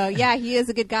good guy. So, yeah, he is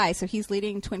a good guy. So he's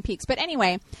leading Twin Peaks. But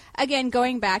anyway, again,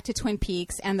 going back to Twin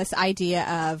Peaks and this idea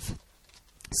of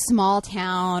small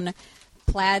town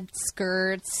plaid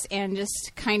skirts and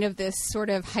just kind of this sort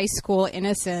of high school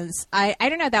innocence. I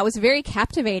don't know. That was very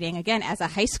captivating, again, as a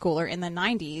high schooler in the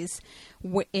 90s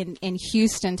in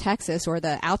Houston, Texas, or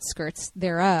the outskirts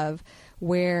thereof,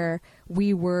 where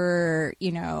we were,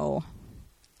 the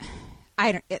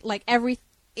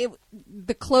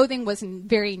clothing was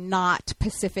very not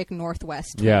Pacific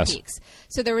Northwest Twin Peaks.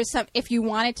 So there was if you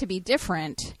wanted to be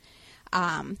different,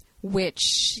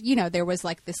 which, there was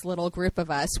like this little group of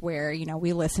us where,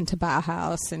 we listened to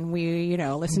Bauhaus and we,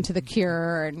 listened to The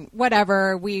Cure and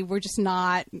whatever. We were just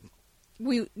not,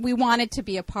 we wanted to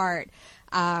be apart.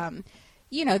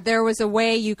 There was a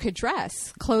way you could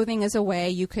dress. Clothing is a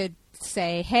way you could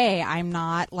say, hey, I'm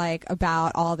not like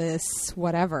about all this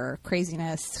whatever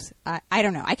craziness. I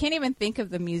don't know. I can't even think of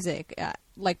the music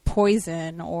like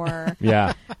Poison or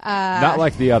not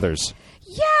like the others.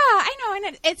 Yeah, I know,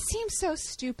 and it seems so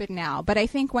stupid now, but I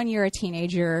think when you're a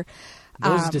teenager,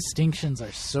 those distinctions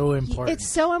are so important. It's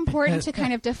so important to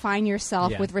kind of define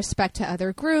yourself with respect to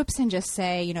other groups and just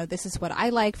say, this is what I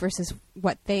like versus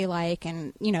what they like,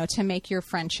 and to make your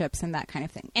friendships and that kind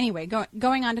of thing. Anyway,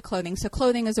 going on to clothing. So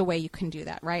clothing is a way you can do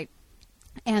that, right?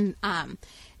 And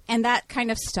that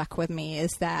kind of stuck with me,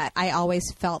 is that I always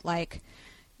felt like,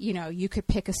 you could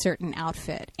pick a certain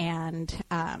outfit and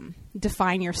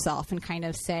define yourself and kind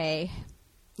of say,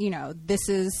 this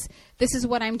is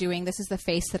what I'm doing. This is the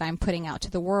face that I'm putting out to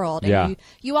the world. And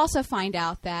you also find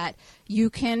out that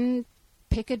you can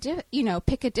pick a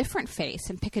different face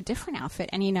and pick a different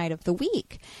outfit any night of the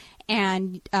week,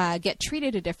 and get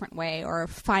treated a different way, or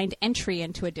find entry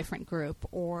into a different group,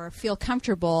 or feel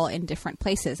comfortable in different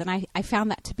places. And I found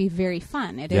that to be very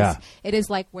fun. It is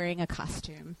like wearing a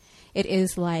costume. It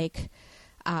is like,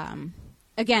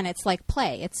 again, it's like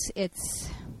play. It's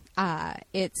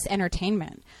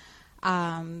entertainment.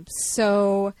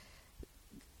 So,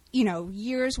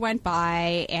 years went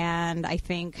by, and I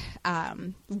think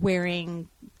wearing,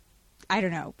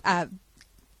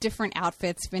 different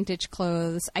outfits, vintage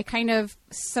clothes, I kind of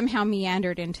somehow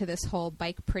meandered into this whole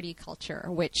bike pretty culture,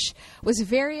 which was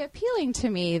very appealing to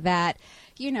me, that,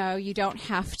 you don't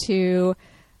have to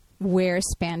wear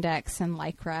spandex and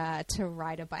lycra to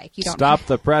ride a bike. You don't stop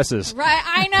the presses. Right,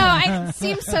 I know. It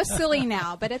seems so silly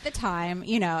now, but at the time,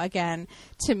 again,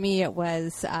 to me it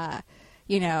was,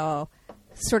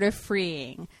 sort of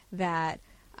freeing that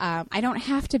I don't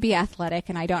have to be athletic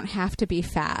and I don't have to be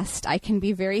fast. I can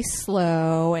be very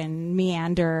slow and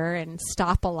meander and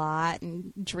stop a lot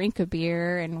and drink a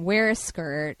beer and wear a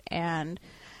skirt, and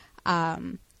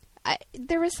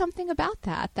there was something about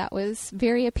that was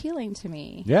very appealing to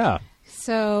me. Yeah.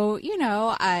 So,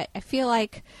 I feel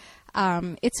like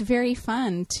it's very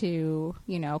fun to,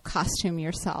 costume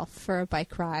yourself for a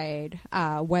bike ride,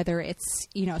 whether it's,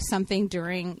 something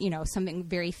during, something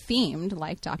very themed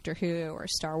like Doctor Who or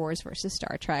Star Wars versus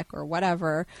Star Trek or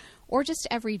whatever, or just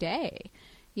every day.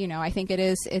 I think it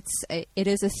is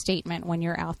a statement when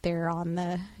you're out there on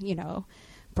the,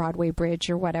 Broadway Bridge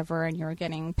or whatever, and you're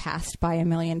getting passed by a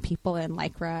million people in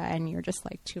Lycra, and you're just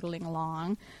like tootling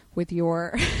along with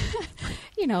your,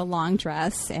 long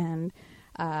dress and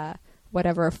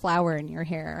whatever flower in your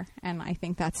hair. And I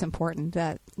think that's important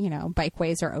that,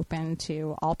 bikeways are open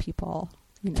to all people.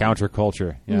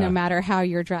 Counterculture. Yeah. No matter how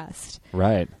you're dressed.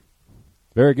 Right.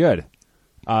 Very good.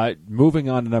 Moving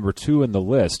on to number 2 in the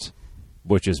list,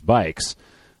 which is bikes.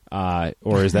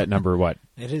 Or is that number what?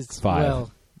 It is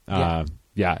 5. Well,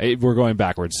 we're going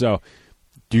backwards. So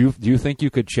do you think you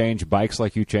could change bikes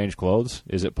like you change clothes?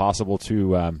 Is it possible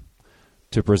to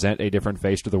present a different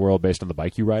face to the world based on the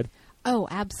bike you ride? Oh,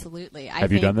 absolutely.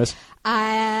 Have you done this?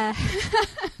 Oh,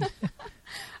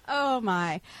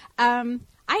 my.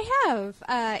 I have.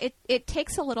 It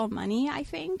takes a little money, I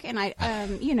think, and a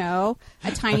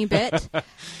tiny bit.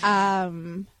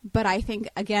 But I think,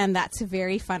 again, that's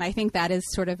very fun. I think that is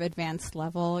sort of advanced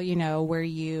level, where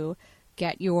you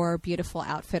get your beautiful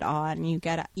outfit on, you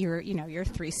get your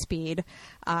 3-speed,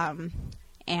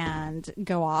 and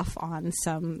go off on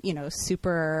some,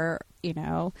 super,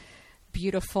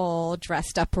 beautiful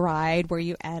dressed up ride where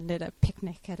you end at a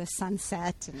picnic at a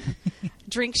sunset and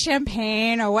drink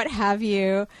champagne or what have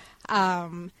you,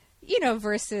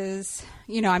 versus,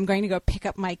 I'm going to go pick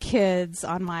up my kids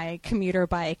on my commuter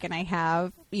bike and I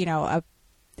have,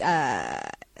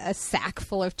 a sack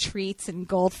full of treats and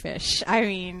goldfish. I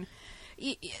mean,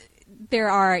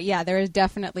 there is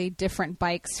definitely different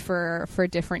bikes for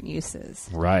different uses.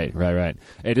 Right.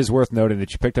 It is worth noting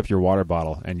that you picked up your water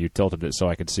bottle and you tilted it so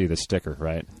I could see the sticker,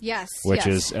 right? Yes. Which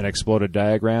is an exploded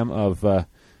diagram of a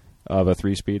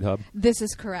 3-speed hub. This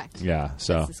is correct. Yeah.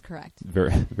 So this is correct.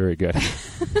 Very, very good.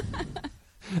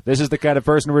 This is the kind of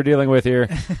person we're dealing with here.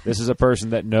 This is a person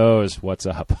that knows what's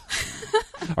up.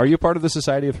 Are you part of the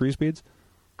Society of 3-Speeds?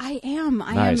 I am.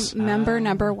 Nice. I am member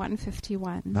number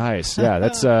 151. Nice. Yeah,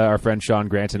 that's our friend Sean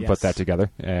Granton Yes. put that together,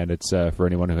 and it's for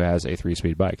anyone who has a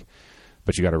 3-speed bike.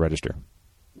 But you got to register.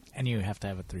 And you have to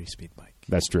have a 3-speed bike.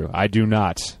 That's true. I do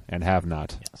not and have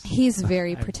not. Yes. He's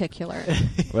very particular.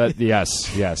 But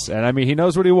yes. And I mean, he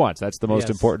knows what he wants. That's the most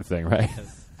Yes. important thing, right?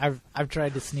 Yes. I've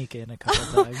tried to sneak in a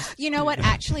couple times. You know what?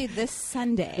 Actually, this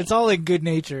Sunday. It's all in good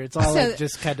nature. It's all like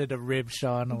just kind of to rib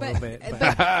Sean a little bit.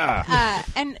 But.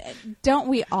 And don't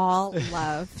we all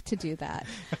love to do that?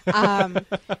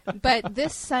 But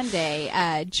this Sunday,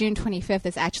 June 25th,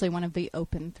 is actually one of the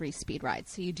open 3-speed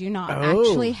rides. So you do not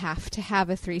actually have to have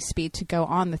a 3-speed to go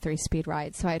on the 3-speed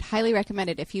ride. So I'd highly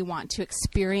recommend it if you want to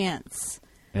experience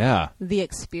the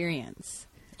experience.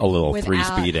 A little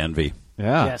 3-speed envy.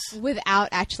 Yeah. Yes. Without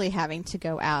actually having to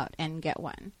go out and get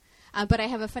one. But I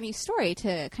have a funny story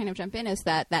to kind of jump in. Is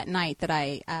that night that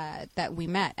that we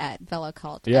met at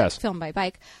VeloCult, Film by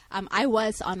Bike, I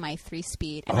was on my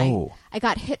 3-speed and I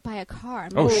got hit by a car.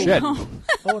 Shit!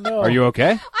 Oh no! Are you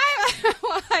okay? I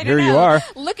don't Here know. you are.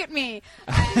 Look at me.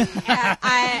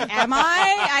 Am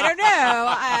I? I don't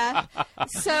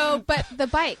know. But the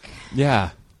bike.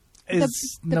 Yeah.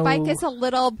 The bike is a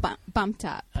little bumped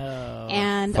up.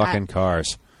 And fucking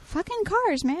cars. Fucking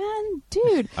cars, man.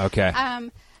 Dude. Okay.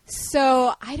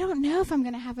 So I don't know if I'm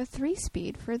going to have a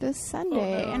 3-speed for this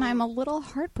Sunday, and I'm a little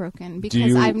heartbroken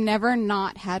because I've never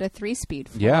not had a 3-speed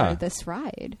for this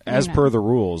ride. As per the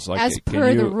rules. Like, as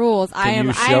per the rules. I am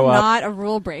not a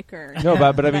rule breaker. No,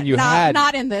 but I mean, you had...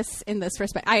 Not in this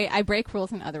respect. I break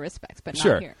rules in other respects, but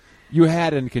not here. You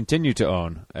had and continue to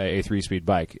own a 3-speed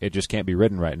bike. It just can't be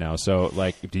ridden right now. So,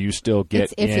 like, do you still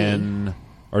get in,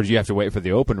 or do you have to wait for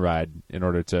the open ride in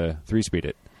order to 3-speed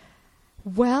it?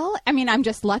 Well, I mean, I'm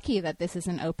just lucky that this is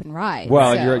an open ride.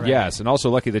 Well, yes, and also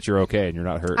lucky that you're okay and you're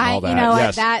not hurt and all that. You know,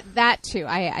 yes. that too.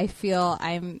 I feel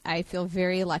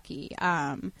very lucky.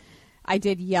 I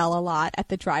did yell a lot at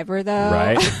the driver, though.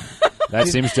 Right. That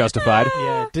seems justified.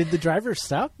 Yeah. Did the driver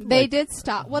stop? They did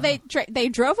stop. Well, they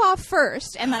drove off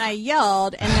first, and then I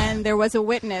yelled, and then there was a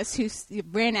witness who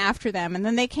ran after them, and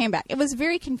then they came back. It was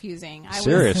very confusing.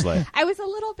 Seriously. I was a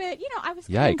little bit, I was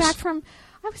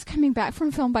coming back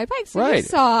from Film by Bike. So right. you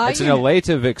saw, it's an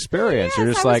elative experience.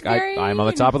 You're just like, I'm on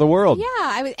the top of the world.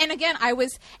 Yeah.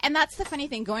 And that's the funny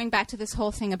thing, going back to this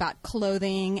whole thing about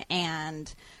clothing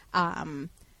and,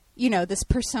 this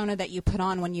persona that you put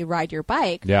on when you ride your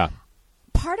bike. Yeah.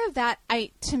 part of that,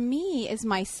 to me, is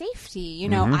my safety. You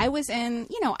know, I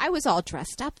was all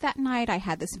dressed up that night. I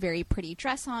had this very pretty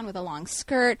dress on with a long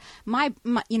skirt. My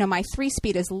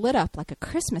 3-speed is lit up like a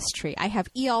Christmas tree. I have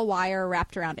EL wire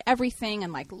wrapped around everything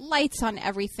and like lights on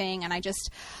everything. And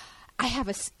I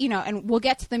have and we'll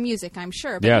get to the music, I'm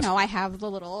sure. But, yes. I have the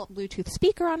little Bluetooth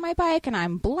speaker on my bike and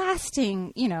I'm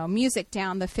blasting, music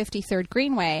down the 53rd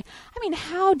Greenway. I mean,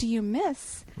 how do you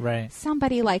miss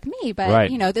somebody like me? But,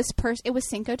 this person, it was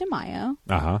Cinco de Mayo.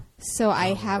 Uh-huh. So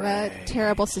I have a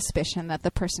terrible suspicion that the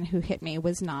person who hit me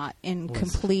was not in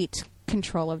complete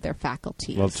control of their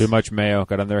faculties. Well, too much mayo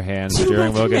got on their hands.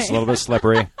 Steering wheel gets a little bit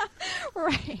slippery.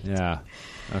 Right. Yeah.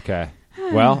 Okay.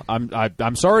 Well,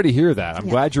 I'm sorry to hear that. I'm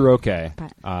glad you're okay,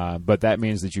 but that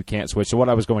means that you can't switch. So what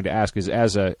I was going to ask is,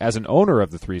 as an owner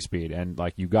of the 3-speed, and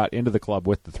like you got into the club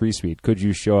with the 3-speed, could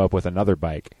you show up with another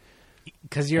bike?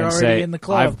 Because you're already say, in the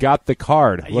club. I've got the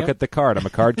card. Look at the card. I'm a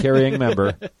card-carrying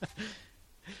member.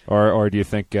 Or do you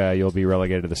think you'll be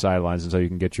relegated to the sidelines until you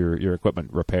can get your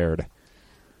equipment repaired?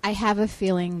 I have a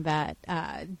feeling that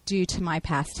due to my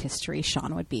past history,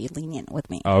 Sean would be lenient with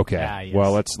me. Okay. Yes.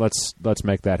 Well, let's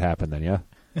make that happen then, yeah?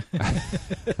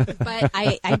 But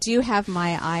I do have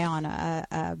my eye on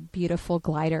a beautiful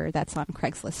glider that's on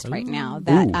Craigslist right now.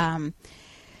 That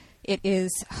it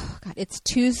is, it's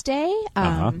Tuesday,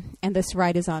 and this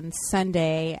ride is on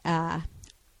Sunday.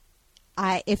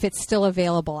 If it's still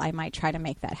available, I might try to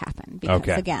make that happen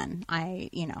because again,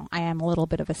 I am a little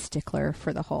bit of a stickler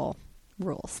for the whole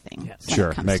rules thing. Yes.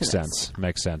 Sure, makes sense.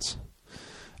 Makes sense.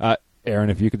 Aaron,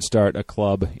 if you could start a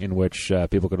club in which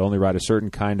people could only ride a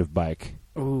certain kind of bike,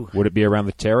 would it be around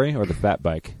the Terry or the fat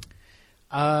bike?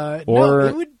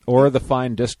 Or the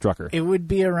fine disc trucker? It would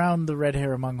be around the Red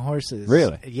Hair Among Horses.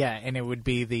 Really? Yeah, and it would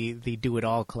be the Do It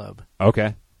All Club.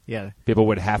 Okay. Yeah. People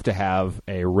would have to have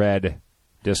a red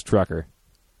disc trucker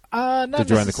not to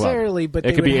join the club. necessarily, but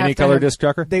it could be any color disc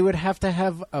trucker? They would have to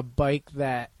have a bike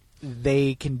that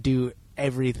they can do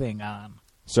everything on.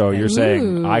 So you're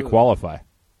saying I qualify?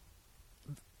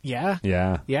 Yeah.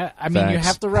 Yeah. Yeah. I mean, you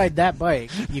have to ride that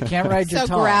bike. You can't ride your So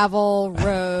tall. gravel,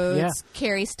 roads,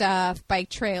 carry stuff, bike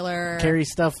trailer. Carry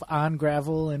stuff on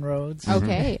gravel and roads.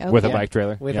 Okay. With a bike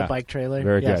trailer? With a bike trailer.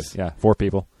 Very good. Yeah. 4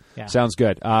 people. Yeah. Sounds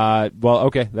good. Well,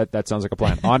 okay. That sounds like a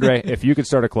plan. Andre, if you could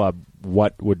start a club,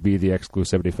 what would be the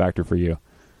exclusivity factor for you?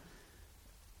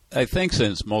 I think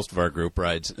since most of our group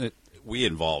rides, we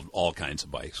involve all kinds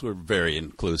of bikes. We're very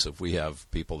inclusive. We have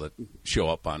people that show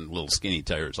up on little skinny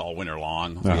tires all winter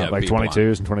long. We have like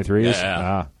 22s and 23s?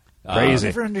 Yeah. Crazy. I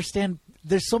never understand.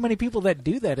 There's so many people that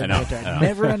do that in winter. I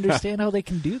never understand how they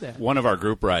can do that. One of our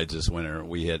group rides this winter,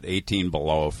 we had 18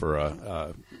 below for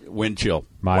a wind chill.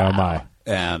 Oh my.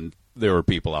 And there were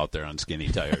people out there on skinny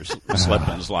tires, slipping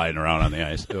and sliding around on the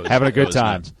ice. Having a good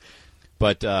time. Nuts.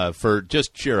 But for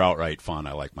just sheer outright fun,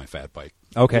 I like my fat bike.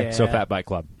 Okay, Yeah. so fat bike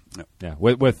club. Yeah,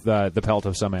 with the pelt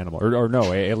of some animal, or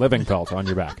no, a living pelt on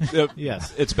your back.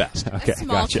 Yes. It's best. Okay, A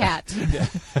small gotcha.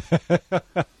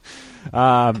 cat.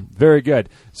 Very good.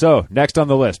 So next on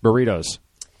the list, burritos.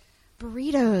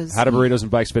 Burritos. How do burritos and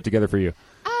bikes fit together for you?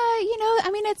 I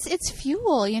mean, it's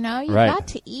fuel, you Right. got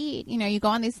to eat. You go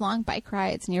on these long bike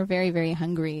rides and you're very, very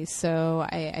hungry. So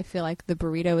I feel like the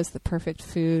burrito is the perfect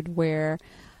food where,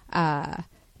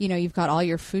 you've got all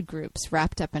your food groups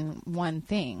wrapped up in one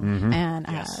thing. And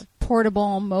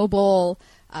portable, mobile,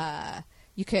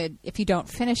 you could, if you don't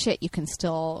finish it, you can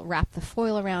still wrap the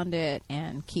foil around it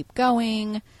and keep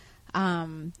going.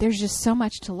 There's just so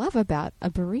much to love about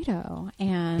a burrito.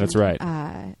 And that's right.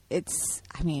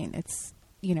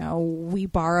 We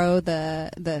borrow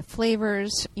the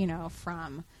flavors,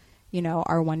 from,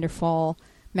 our wonderful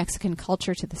Mexican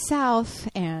culture to the South.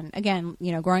 And again,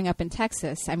 growing up in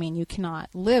Texas, I mean, you cannot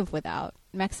live without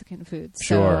Mexican food.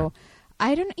 Sure.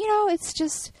 So it's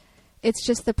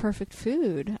just the perfect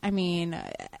food. I mean,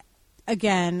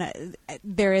 again,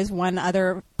 there is one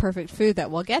other perfect food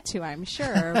that we'll get to, I'm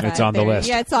sure. It's on the list.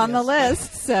 Yeah, it's on the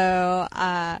list. So,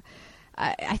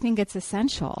 I think it's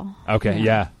essential. Okay,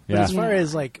 yeah. But as far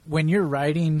as like when you're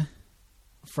riding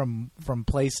from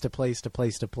place to place to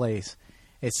place to place,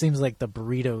 it seems like the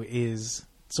burrito is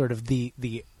sort of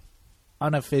the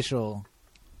unofficial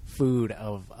food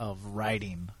of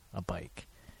riding a bike.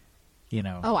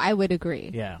 Oh, I would agree.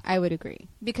 Yeah. I would agree.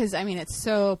 Because, I mean, it's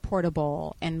so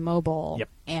portable and mobile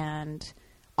and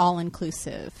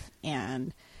all-inclusive.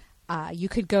 And you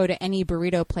could go to any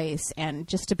burrito place and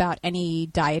just about any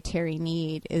dietary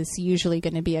need is usually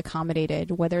going to be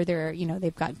accommodated, whether they're,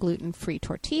 they've got gluten-free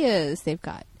tortillas, they've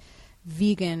got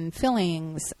vegan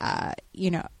fillings,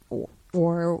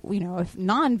 or if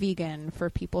non-vegan for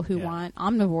people who want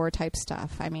omnivore type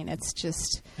stuff. I mean, it's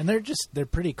just, and they're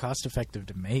pretty cost effective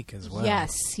to make as well.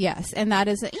 Yes, and that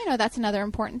is that's another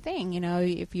important thing.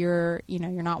 If you're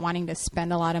you're not wanting to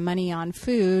spend a lot of money on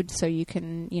food, so you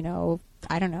can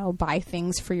I don't know, buy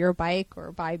things for your bike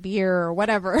or buy beer or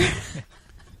whatever.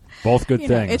 Both good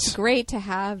things. It's great to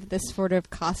have this sort of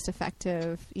cost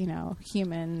effective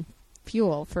human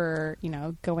fuel for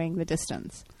going the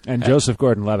distance. And Joseph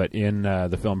Gordon-Levitt in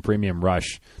the film Premium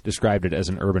Rush described it as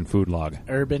an urban food log.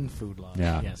 Urban food log.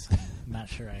 Yeah. Yes. I'm not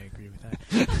sure I agree with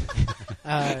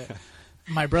that.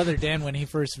 My brother Dan, when he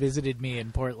first visited me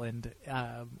in Portland,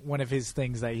 one of his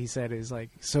things that he said is like,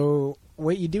 so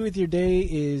what you do with your day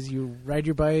is you ride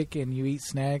your bike and you eat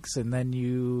snacks and then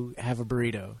you have a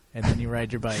burrito, and then you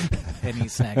ride your bike and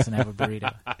eat snacks and have a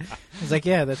burrito. I was like,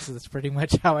 yeah, that's pretty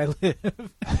much how I live.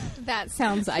 That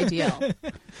sounds ideal.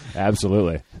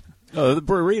 Absolutely. The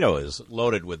burrito is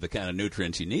loaded with the kind of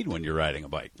nutrients you need when you're riding a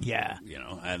bike. Yeah.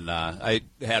 And I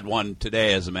had one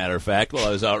today, as a matter of fact, while I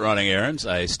was out running errands.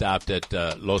 I stopped at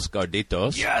Los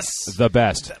Gorditos. Yes! The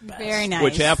best. Very nice.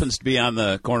 Which happens to be on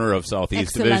the corner of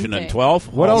Southeast Division and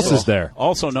 12. What else is there?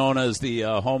 Also known as the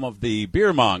home of the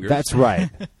beer mongers. That's right.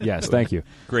 Yes, thank you.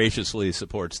 Graciously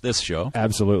supports this show.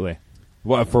 Absolutely.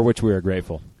 Well, for which we are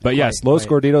grateful. But yes, Los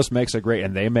Gorditos makes a great,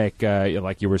 and they make,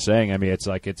 like you were saying, I mean, it's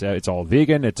like it's all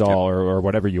vegan, it's all or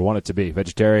whatever you want it to be,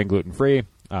 vegetarian, gluten free.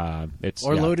 It's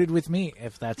loaded with meat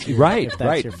if that's your, right. If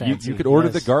that's your fancy. You could order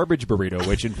the garbage burrito,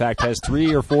 which in fact has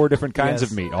 3 or 4 different kinds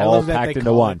of meat, all packed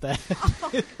into one.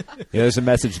 There's a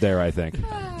message there, I think.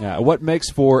 What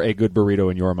makes for a good burrito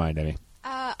in your mind, Emee?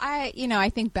 I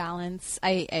think balance.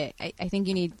 I think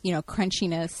you need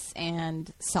crunchiness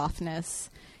and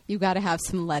softness. You've got to have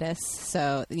some lettuce,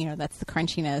 so that's the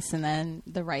crunchiness, and then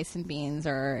the rice and beans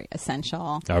are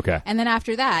essential. Okay. And then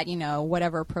after that,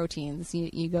 whatever proteins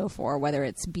you go for, whether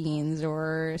it's beans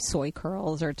or soy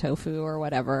curls or tofu or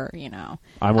whatever,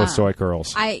 I'm with soy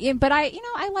curls. I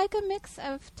like a mix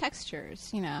of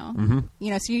textures,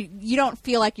 Mm-hmm. So you don't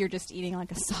feel like you're just eating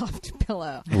like a soft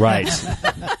pillow. Right.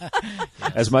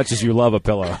 As much as you love a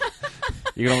pillow,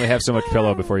 you can only have so much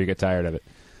pillow before you get tired of it.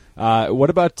 What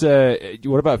about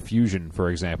fusion, for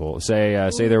example? Say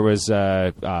there was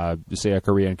say a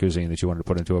Korean cuisine that you wanted to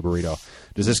put into a burrito.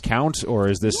 Does this count, or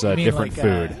is this a different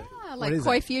food? Like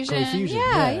koi fusion.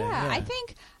 Yeah. I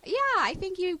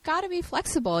think you've got to be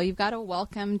flexible. You've got to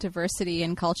welcome diversity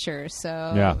in culture.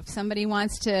 So if somebody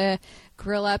wants to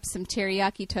grill up some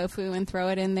teriyaki tofu and throw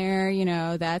it in there,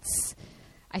 that's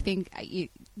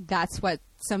what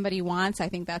somebody wants. I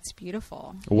think that's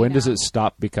beautiful. When does it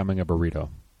stop becoming a burrito?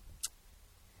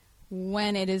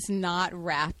 When it is not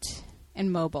wrapped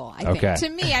and mobile, I think. To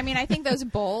me, I mean, I think those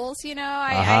bowls,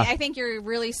 I think you're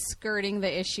really skirting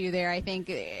the issue there. I think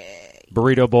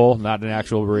burrito bowl, not an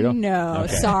actual burrito. No,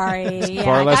 sorry.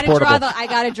 Far less portable. I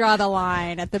got to draw the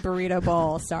line at the burrito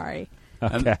bowl. Sorry.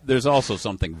 Okay. And there's also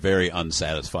something very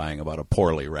unsatisfying about a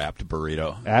poorly wrapped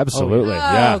burrito. Absolutely.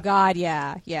 Oh God,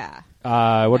 yeah.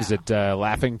 What is it?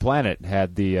 Laughing Planet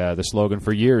had the slogan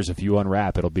for years: "If you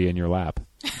unwrap, it'll be in your lap."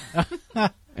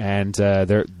 And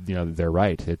they're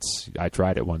right. I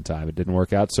tried it one time. It didn't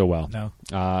work out so well. No.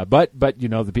 But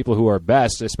the people who are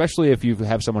best, especially if you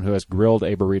have someone who has grilled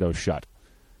a burrito shut.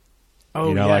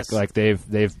 Oh, yes. like they've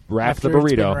wrapped After the burrito.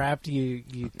 It's been wrapped,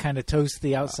 you kind of toast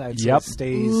the outside so Yep. it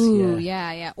stays. Ooh,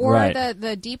 yeah. Or right.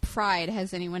 the deep fried.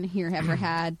 Has anyone here ever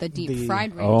had the deep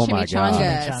fried Oh my God.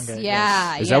 chimichangas?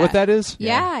 Yeah. Is that what that is?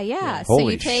 Yeah. Holy So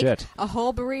you take shit. a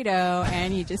whole burrito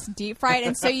and you just deep fry it,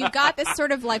 and so you got this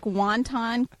sort of like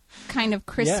wonton kind of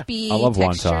crispy I love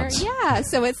texture. wontons. Yeah,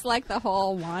 so it's like the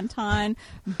whole wonton,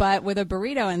 but with a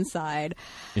burrito inside.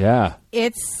 Yeah.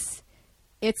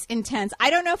 It's intense. I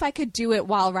don't know if I could do it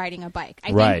while riding a bike.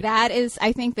 Right.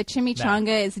 I think the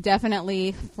chimichanga is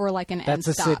definitely for like an end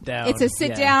stop. That's a sit down. It's a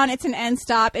sit down. It's an end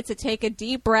stop. It's a take a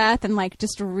deep breath and like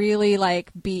just really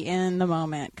like be in the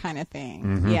moment kind of thing.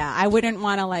 Mm-hmm. Yeah, I wouldn't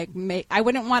want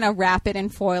to wrap it in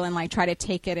foil and like try to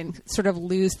take it and sort of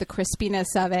lose the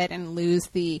crispiness of it and lose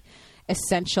the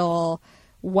essential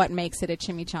what makes it a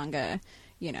chimichanga,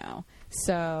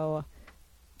 So,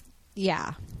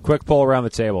 yeah. Quick poll around the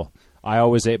table. I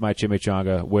always ate my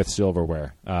chimichanga with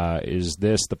silverware. Is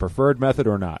this the preferred method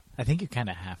or not? I think you kind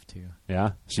of have to.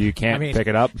 Yeah? So you can't pick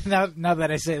it up? Now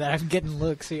that I say that, I'm getting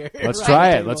looks here. Let's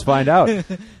try it. Let's find out.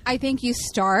 I think you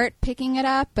start picking it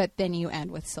up, but then you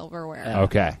end with silverware.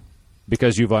 Okay.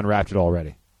 Because you've unwrapped it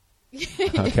already.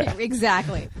 Okay.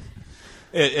 Exactly.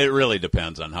 It really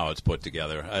depends on how it's put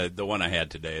together. The one I had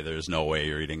today, there's no way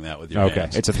you're eating that with your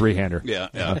hands. It's a 3-hander. Yeah.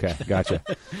 Okay, gotcha.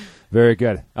 Very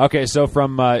good. Okay, so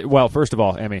from, first of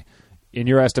all, Emee, in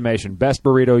your estimation, best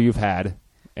burrito you've had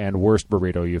and worst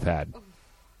burrito you've had.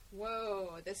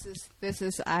 Whoa, this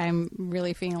is. I'm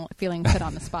really feeling put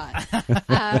on the spot.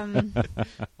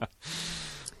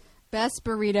 Best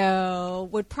burrito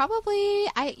would probably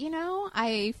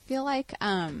I feel like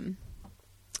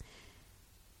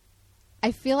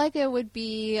it would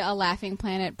be a Laughing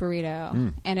Planet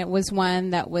burrito, and it was one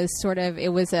that was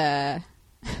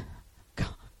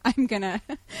I'm gonna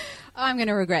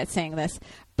regret saying this,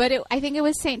 but I think it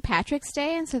was St. Patrick's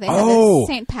Day, and so they had this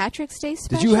St. Patrick's Day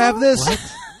special. Did you have this?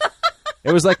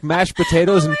 It was like mashed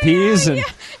potatoes and peas, and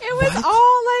it was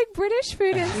all like British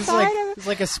food inside of it. It's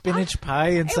like a spinach pie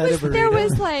inside a burrito. There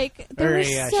was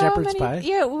so shepherd's many. pie.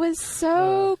 Yeah, it was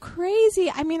so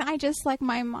crazy. I mean, I just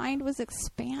my mind was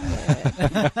expanded.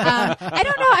 I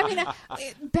don't know. I mean,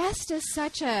 best is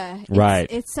such a right.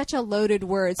 It's such a loaded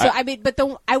word. So I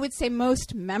would say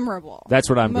most memorable. That's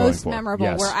what I'm most going for. memorable.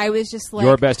 Yes. Where I was just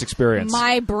your best experience.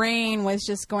 My brain was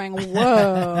just going,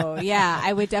 whoa. Yeah,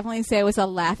 I would definitely say it was a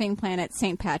Laughing Planet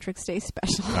St. Patrick's Day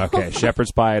special. Okay,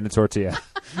 shepherd's pie and a tortilla.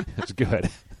 That's good.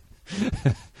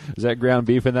 Is that ground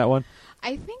beef in that one?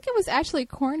 I think it was actually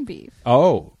corned beef.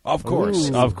 Oh, of course.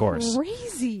 It was of course.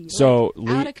 Crazy. So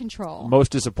out of control.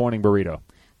 Most disappointing burrito.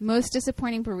 Most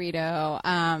disappointing burrito.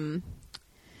 God,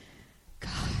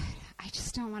 I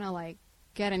just don't want to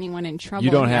get anyone in trouble.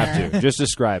 You don't here. have to. Just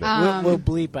describe it. We'll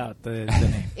bleep out the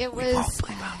name. It was.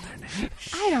 Bleep out their name.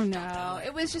 I don't know.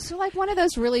 It was just one of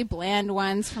those really bland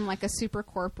ones from a super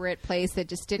corporate place that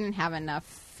just didn't have enough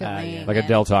filling. Yeah. Like a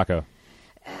Del Taco.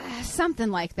 Something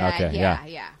like that. Okay,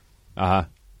 yeah. Uh-huh.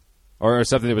 Or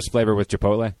something that was flavored with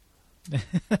Chipotle.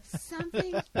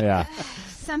 Something. Yeah.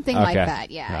 Something like that.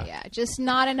 Yeah. Just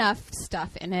not enough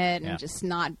stuff in it, and just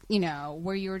not,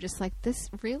 where you were just like, this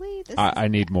really? I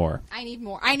need more. I need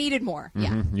more. I needed more.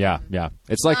 Mm-hmm. Yeah. Yeah.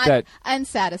 It's like that.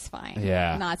 Unsatisfying.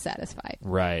 Yeah. Not satisfied.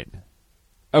 Right.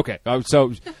 Okay.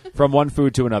 So from one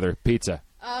food to another, pizza.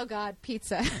 Oh, God,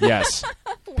 pizza. Yes.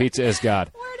 Pizza is God.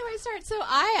 Where do I start? So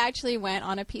I actually went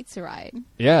on a pizza ride.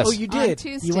 Yes. Oh, you did? On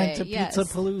Tuesday, you went to yes.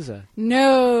 Pizza Palooza.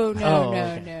 No.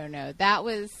 That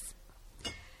was...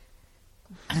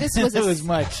 This was it was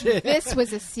much. This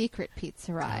was a secret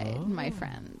pizza ride, my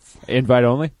friends. Invite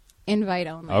only? Invite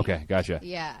only. Okay, gotcha.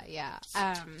 Yeah.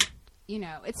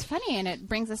 It's funny, and it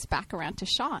brings us back around to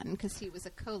Sean, because he was a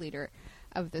co-leader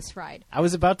of this ride. I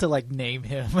was about to name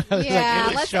him.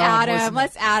 Yeah, let's add him.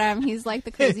 Let's add him. He's like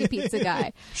the crazy pizza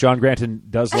guy. Sean Granton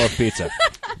does love pizza.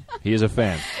 He is a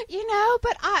fan.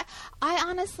 But I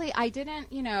honestly, I didn't,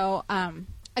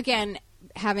 again,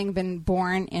 having been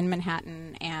born in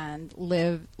Manhattan and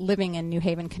living in New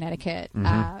Haven, Connecticut,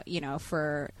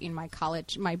 for my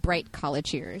bright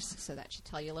college years. So that should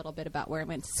tell you a little bit about where I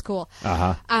went to school.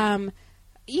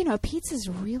 Pizza's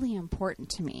really important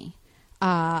to me.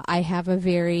 I have a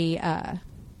very,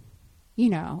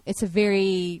 it's a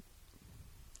very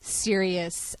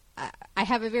serious, I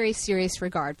have a very serious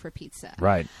regard for pizza.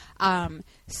 Right.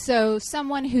 So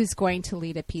someone who's going to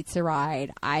lead a pizza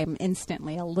ride, I'm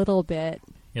instantly a little bit,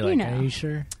 You're like, are you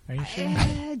sure? Are you sure?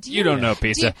 You don't know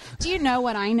pizza. Do you know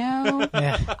what I know?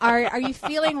 Yeah. Are you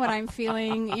feeling what I'm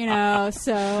feeling?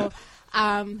 So,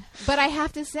 but I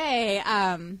have to say,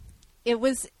 it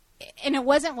was... And it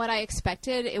wasn't what I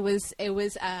expected. It was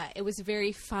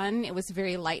very fun. It was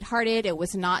very lighthearted. It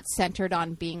was not centered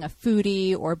on being a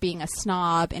foodie or being a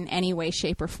snob in any way,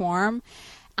 shape, or form.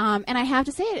 And I have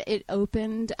to say, it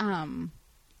opened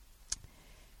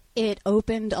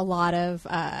a lot of.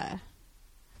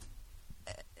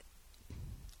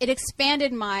 It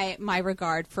expanded my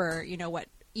regard for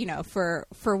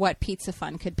for what pizza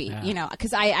fun could be,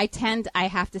 because I tend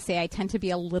to be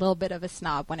a little bit of a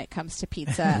snob when it comes to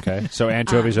pizza. Okay. So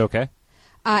anchovies okay?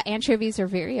 Anchovies are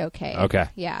very okay. Okay.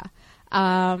 Yeah.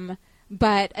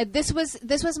 But this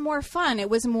was more fun. It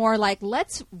was more like,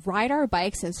 let's ride our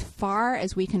bikes as far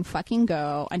as we can fucking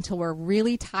go until we're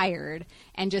really tired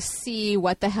and just see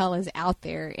what the hell is out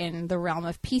there in the realm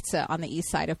of pizza on the east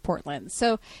side of Portland.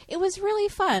 So it was really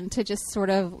fun to just sort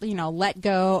of, let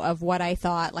go of what I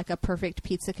thought like a perfect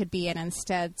pizza could be, and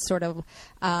instead sort of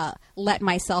let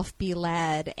myself be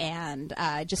led and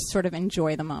just sort of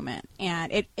enjoy the moment.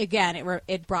 And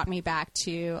it brought me back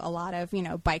to a lot of,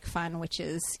 bike fun, which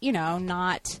is,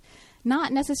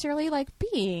 not necessarily like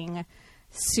being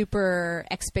super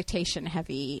expectation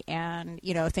heavy and,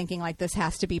 thinking like this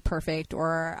has to be perfect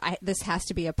or this has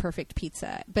to be a perfect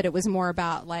pizza. But it was more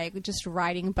about like just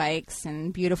riding bikes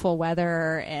and beautiful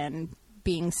weather and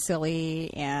being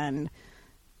silly and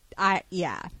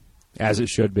as it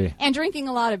should be. And drinking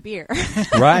a lot of beer.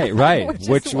 Right.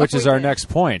 which is our next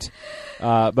point.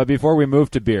 But before we move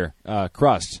to beer,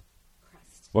 crust.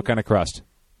 What kind of crust?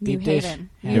 New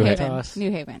Haven. New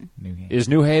Haven. Is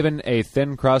New Haven a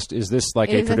thin crust? Is this like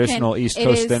a traditional East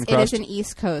Coast thin crust? It is an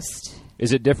East Coast.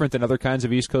 Is it different than other kinds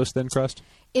of East Coast thin crust?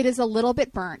 It is a little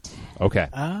bit burnt. Okay.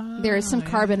 There is some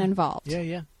carbon involved.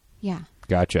 Yeah.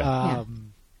 Gotcha.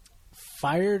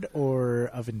 Fired or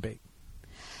oven baked?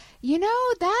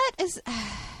 That is...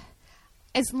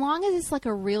 As long as it's like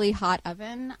a really hot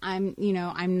oven, I'm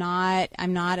not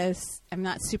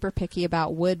super picky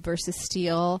about wood versus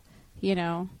steel,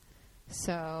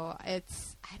 So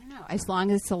it's, I don't know, as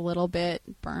long as it's a little bit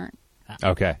burnt.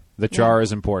 Okay. The char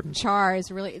is important. Char is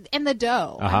really, and the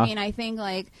dough. Uh-huh. I mean, I think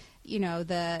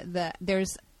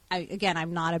again,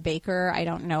 I'm not a baker. I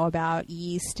don't know about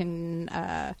yeast and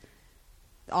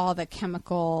all the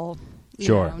chemical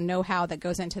know-how that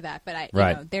goes into that. But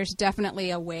there's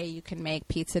definitely a way you can make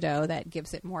pizza dough that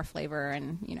gives it more flavor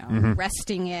and,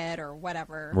 resting it or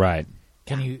whatever. Right.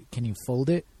 Can you fold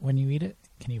it when you eat it?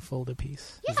 Can you fold a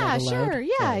piece? Yeah, sure.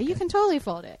 Yeah, you can totally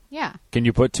fold it. Yeah. Can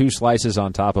you put two slices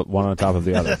on top of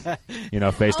the other?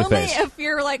 Face to face. Only if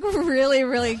you're like really,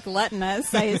 really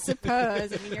gluttonous, I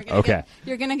suppose. I mean,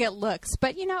 you're gonna get looks,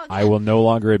 but again, I will no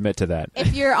longer admit to that.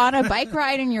 If you're on a bike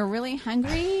ride and you're really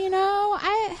hungry,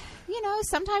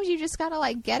 sometimes you just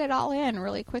gotta get it all in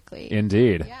really quickly.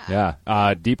 Indeed.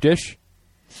 Yeah. Deep dish?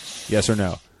 Yes or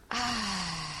no? I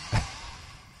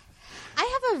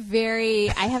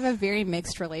have a very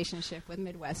mixed relationship with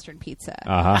Midwestern pizza.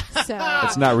 So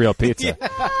it's not real pizza.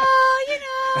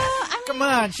 Come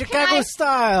on, Chicago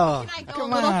style.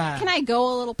 Can I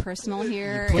go a little personal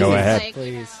here? Go ahead,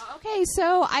 please. Okay,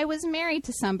 so I was married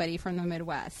to somebody from the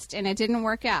Midwest, and it didn't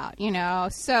work out.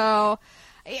 So.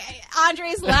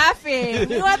 Andre's laughing. What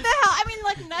the hell? I mean,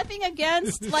 nothing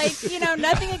against,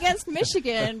 nothing against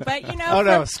Michigan, but Oh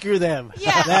no, screw them.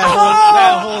 Yeah.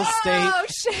 That whole state. Oh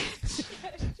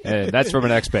shit. That's from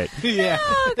an expat. Yeah.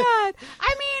 Oh God.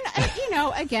 I mean,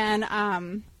 again,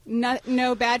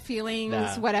 no bad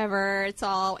feelings, whatever. It's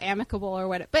all amicable or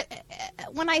whatever. But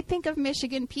when I think of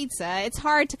Michigan pizza, it's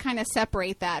hard to kind of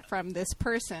separate that from this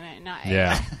person. And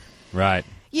Right.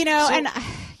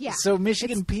 So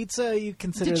Michigan pizza, you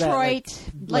consider Detroit,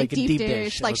 that like a deep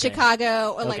dish. Like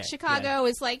Chicago, or Chicago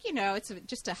is it's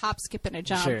just a hop, skip, and a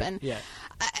jump. Sure. And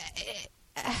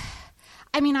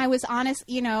I mean, I was honest.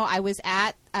 I was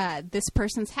at this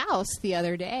person's house the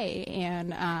other day,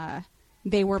 and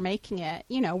they were making it.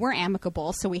 We're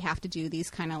amicable, so we have to do these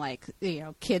kind of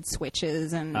kid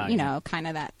switches and kind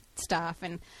of that stuff.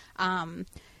 And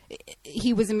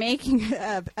he was making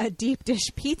a deep dish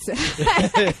pizza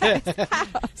at his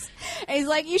house. And he's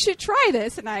like, you should try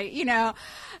this. And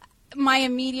my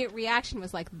immediate reaction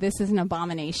was like, this is an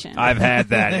abomination. I've had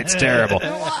that. It's terrible.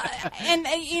 And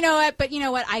you know what? But you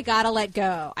know what? I got to let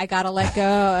go. I got to let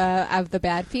go of the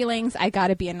bad feelings. I got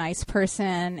to be a nice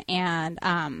person. And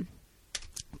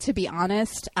to be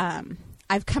honest,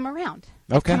 I've come around.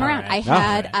 Okay. Come around.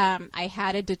 I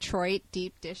had a Detroit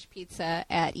deep dish pizza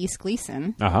at East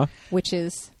Gleason, which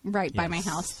is right by my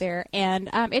house there, and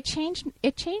it changed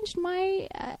my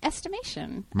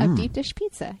estimation of deep dish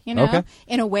pizza.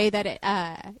 In a way that it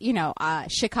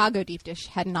Chicago deep dish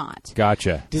had not.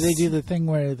 Gotcha. Do they do the thing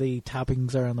where the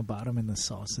toppings are on the bottom and the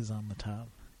sauce is on the top?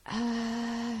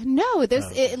 No,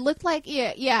 it looked like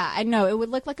I know it would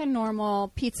look like a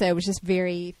normal pizza. It was just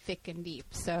very thick and deep.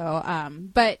 So,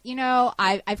 but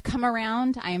I've come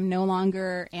around. I am no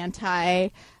longer anti.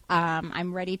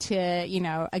 I'm ready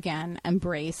to again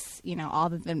embrace all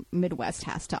that the Midwest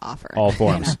has to offer. All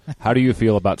forms. How do you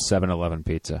feel about 7-Eleven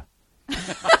pizza?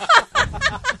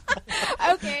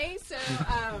 Okay, so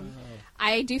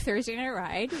I do Thursday Night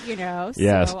Ride.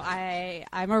 Yes. So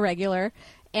I'm a regular.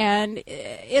 And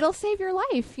it'll save your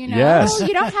life, Yes.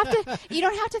 You don't have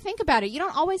to think about it. You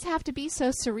don't always have to be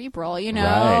so cerebral,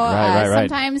 Right.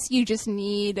 Sometimes you just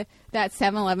need that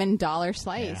 7-Eleven dollar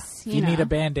slice. Yeah. You need a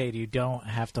Band-Aid. You don't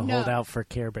have to hold out for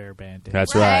Care Bear Band-Aid.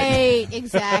 That's right.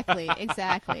 Exactly.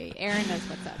 Aaron knows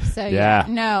what's up. So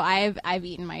no, I've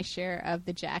eaten my share of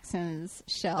the Jackson's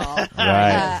shell,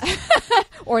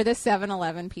 or the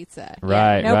 7-Eleven pizza.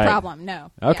 Right. No problem.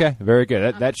 No. Okay. Very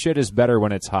good. That shit is better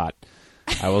when it's hot.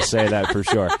 I will say that for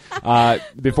sure.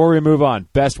 Before we move on,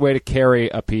 best way to carry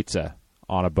a pizza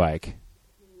on a bike?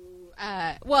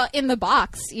 Well, in the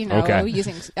box,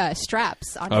 using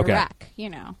straps on your rack,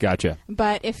 Gotcha.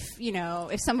 But if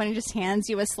someone just hands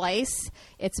you a slice,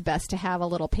 it's best to have a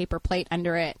little paper plate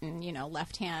under it and,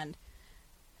 left hand,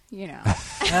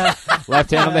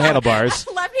 Left hand on the handlebars.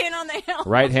 Left hand on the handlebars.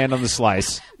 Right hand on the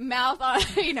slice. Mouth on,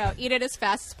 eat it as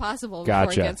fast as possible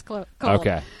before it gets cold.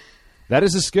 Okay. That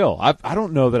is a skill. I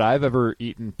don't know that I've ever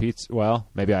eaten pizza. Well,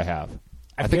 maybe I have.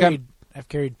 I think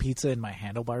carried pizza in my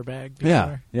handlebar bag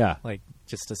before. Yeah. Like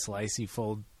just a slice, you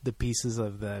fold the pieces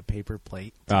of the paper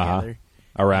plate together.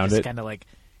 Around it. Kind of like,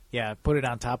 put it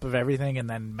on top of everything and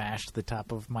then mash the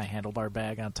top of my handlebar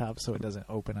bag on top so it doesn't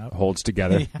open up. Holds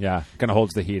together. Yeah. Kind of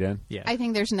holds the heat in. Yeah. I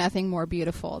think there's nothing more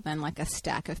beautiful than like a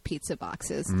stack of pizza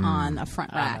boxes on a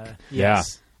front rack.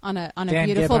 Yes. On a Dan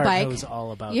beautiful Gebhardt bike. knows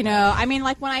all about you know, that. I mean,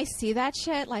 like when I see that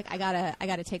shit, like I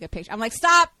gotta take a picture. I'm like,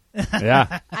 stop.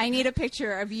 Yeah. I need a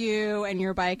picture of you and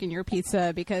your bike and your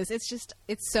pizza because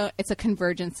it's a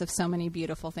convergence of so many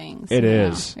beautiful things. It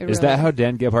is. It Is really that how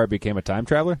Dan Gebhardt became a time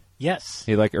traveler? Yes.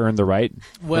 He earned the right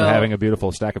for having a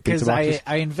beautiful stack of pizza boxes?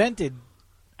 Because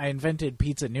I invented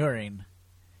pizza neuring.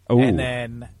 Ooh. And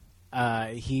then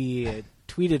he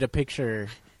tweeted a picture,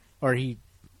 or he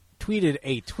tweeted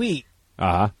a tweet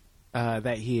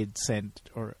that he had sent,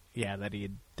 that he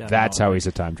had done. That's how he's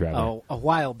a time traveler. A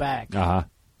while back,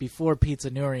 before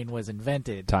pizza neuring was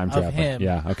invented. Time traveler. Of him,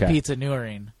 yeah, okay. pizza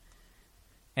neuring,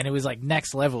 and it was like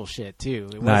next level shit too.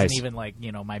 It nice. wasn't even like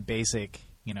my basic.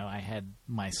 I had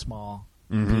my small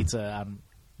pizza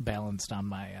balanced on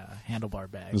my handlebar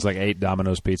bag. It was like 8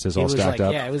 Domino's pizzas all stacked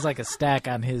up. Yeah, it was like a stack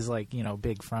on his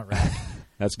big front rack.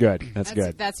 That's good. That's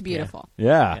good. That's beautiful.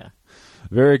 Yeah.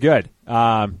 Very good.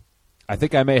 I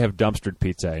think I may have dumpstered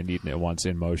pizza and eaten it once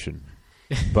in motion,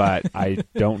 but I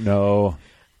don't know.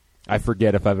 I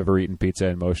forget if I've ever eaten pizza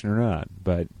in motion or not.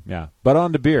 But yeah. But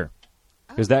on to beer,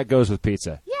 because that goes with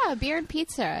pizza. Yeah, beer and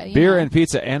pizza. Beer and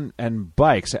pizza and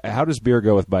bikes. How does beer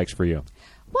go with bikes for you?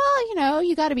 Well,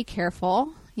 you got to be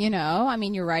careful. I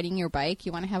mean, you're riding your bike.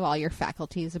 You want to have all your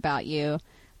faculties about you.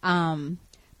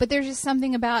 But there's just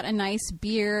something about a nice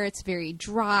beer. It's very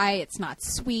dry. It's not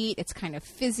sweet. It's kind of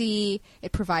fizzy.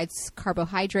 It provides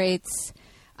carbohydrates.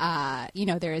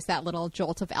 There is that little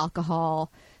jolt of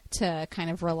alcohol to kind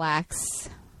of relax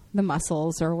the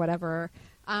muscles or whatever.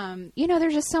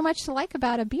 There's just so much to like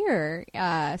about a beer.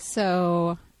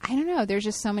 So I don't know. There's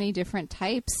just so many different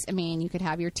types. I mean, you could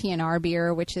have your TNR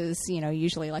beer, which is,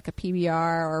 usually like a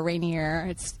PBR or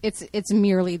Rainier. It's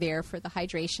merely there for the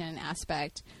hydration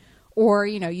aspect. Or,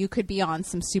 you could be on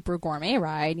some super gourmet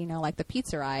ride, like the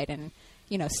pizza ride and,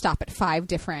 stop at 5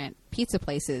 different pizza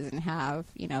places and have,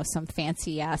 some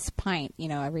fancy-ass pint,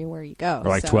 everywhere you go. Or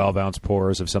like 12-ounce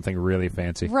pours of something really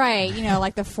fancy. Right.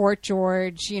 Like the Fort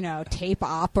George, tape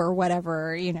op or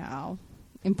whatever,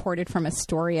 imported from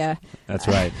Astoria. That's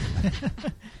right.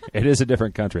 It is a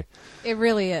different country. It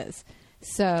really is.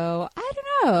 So, I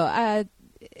don't know.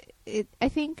 I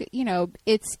think,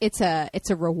 it's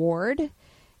a reward.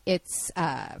 It's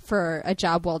for a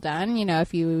job well done.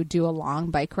 If you do a long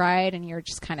bike ride and you're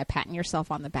just kind of patting yourself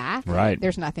on the back, right?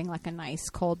 There's nothing like a nice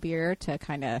cold beer to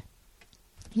kind of,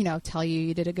 tell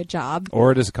you did a good job.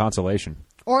 Or it is a consolation.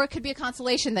 Or it could be a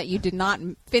consolation that you did not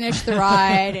finish the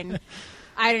ride and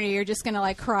I don't know, you're just going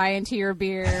to cry into your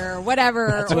beer or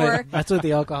whatever. That's what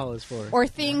the alcohol is for. Or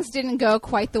things didn't go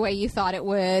quite the way you thought it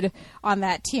would on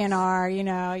that TNR.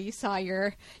 You saw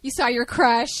your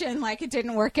crush and it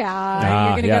didn't work out.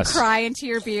 You're going to go cry into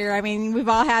your beer. I mean, we've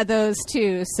all had those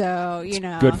too. So,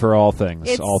 good for all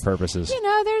things, all purposes.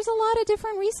 There's a lot of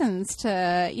different reasons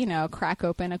to, crack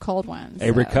open a cold one.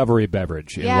 A recovery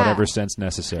beverage in whatever sense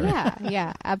necessary.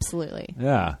 Yeah, absolutely.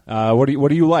 Yeah. What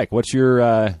do you like? What's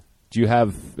your... do you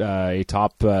have a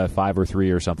top 5 or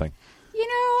 3 or something?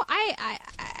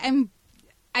 I'm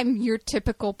your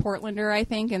typical Portlander, I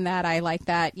think, in that I like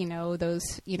that,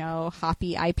 those,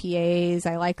 hoppy IPAs.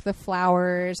 I like the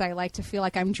flowers. I like to feel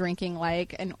like I'm drinking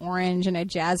like an orange and a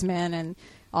jasmine and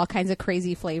all kinds of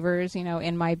crazy flavors,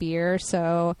 in my beer.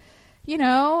 So,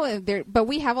 but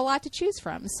we have a lot to choose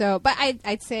from. So, but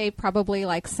I'd say probably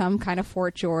like some kind of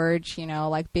Fort George,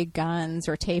 like Big Guns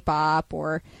or Tape Op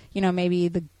or, maybe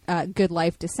the Good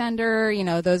Life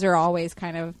Descender. Those are always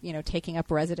kind of, taking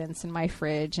up residence in my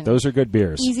fridge. And those are good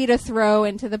beers. Easy to throw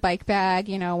into the bike bag,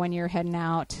 when you're heading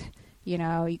out.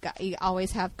 You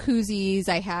always have koozies.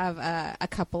 I have a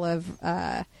couple of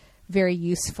very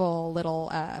useful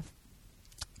little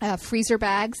freezer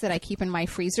bags that I keep in my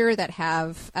freezer that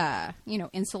have,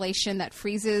 insulation that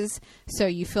freezes. So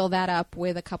you fill that up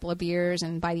with a couple of beers,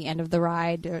 and by the end of the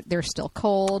ride, they're still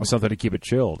cold. Something to keep it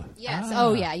chilled. Yes.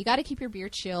 Oh, yeah. You got to keep your beer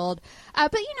chilled.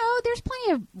 But, there's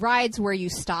plenty of rides where you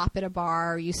stop at a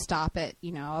bar, or you stop at,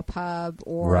 a pub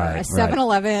or a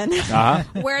 7-Eleven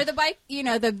where the bike,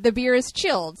 the beer is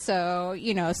chilled. So,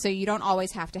 so you don't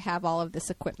always have to have all of this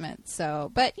equipment.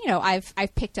 So, but,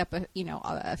 I've picked up,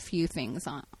 a few things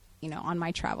on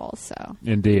my travels. So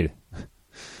indeed.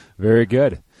 Very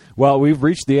good. Well, we've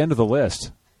reached the end of the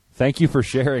list. Thank you for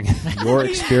sharing your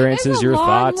experiences, your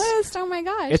thoughts. List. Oh my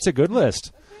gosh. It's a good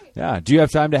list. Yeah. Do you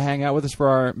have time to hang out with us for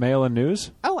our mail and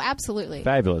news? Oh, absolutely.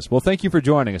 Fabulous. Well, thank you for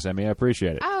joining us, Emee. I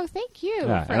appreciate it. Oh, thank you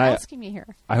Yeah, for and asking me here.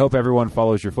 I hope everyone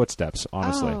follows your footsteps,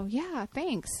 honestly. Oh, yeah,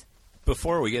 thanks.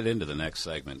 Before we get into the next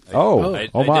segment, my.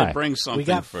 I did bring something We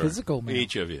got for physical mail.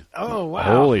 each of you. Oh, wow.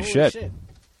 Holy shit.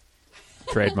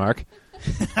 Trademark.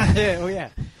 Oh, yeah.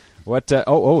 What?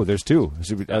 There's two.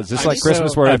 Is this like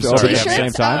Christmas where I have to I'm open it sorry. at the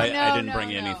same time? I didn't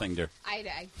bring anything there.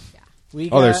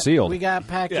 They're sealed. We got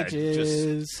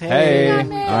packages. Hey. We got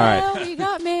mail. All right. We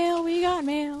got mail. We got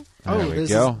mail. There we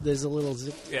go. There's a little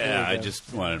zip. Yeah, I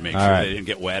just wanted to make All sure right. they didn't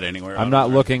get wet anywhere. I'm not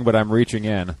looking, but I'm reaching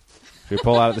in. Should we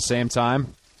pull out at the same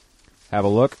time? Have a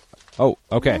look. Oh,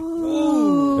 okay.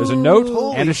 Ooh. There's a note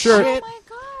Holy and a shirt. shit. Oh, my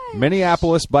God.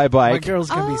 Minneapolis by My bike. girl's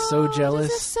going to be so jealous.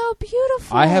 This is so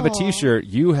beautiful. I have a T-shirt.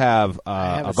 You have,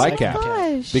 have a a bike cycle cap.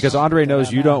 Gosh. Because Andre knows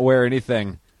Yeah, you man. don't wear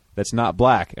anything that's not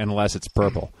black unless it's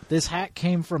purple. This hat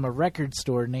came from a record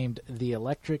store named The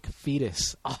Electric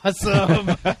Fetus.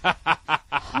 Awesome.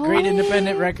 Great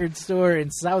independent record store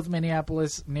in South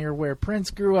Minneapolis near where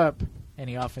Prince grew up, and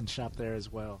he often shopped there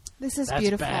as well. This is That's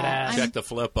beautiful. badass. Check the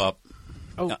flip up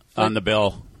Oh, on the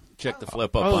bill. Check the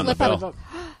flip up on the flip up. bill.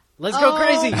 Let's go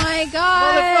crazy. Oh, my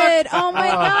God. Oh, my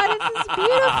God. This is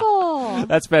beautiful.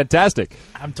 That's fantastic.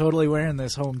 I'm totally wearing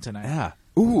this home tonight. Yeah.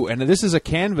 Ooh, and this is a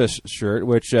canvas shirt,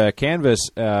 which canvas,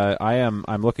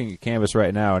 I'm looking at canvas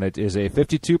right now, and it is a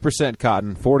 52%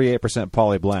 cotton, 48%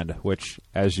 poly blend, which,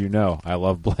 as you know, I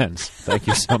love blends. Thank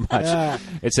you so much. Yeah.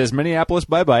 It says Minneapolis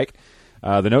by bike.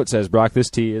 The note says, Brock, this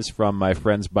tee is from my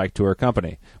friend's bike tour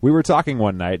company. We were talking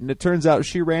one night, and it turns out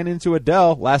she ran into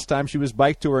Adele last time she was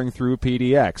bike touring through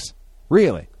PDX.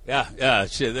 Really? Yeah.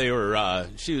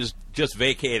 She was just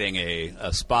vacating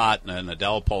a spot, and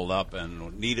Adele pulled up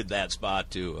and needed that spot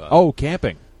to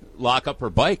Camping. lock up her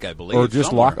bike, I believe. Or just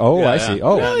somewhere. lock. Oh, I see.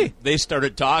 Oh, really? They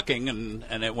started talking,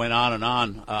 and it went on and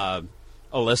on.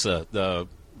 Alyssa, the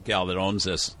gal that owns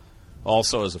this,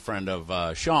 also is a friend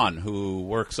of Sean, who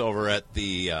works over at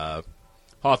the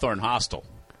Hawthorne Hostel.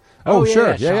 Oh, yeah, sure.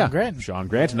 yeah, Sean Yeah. Granton. Sean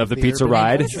Granton of the The Pizza Urban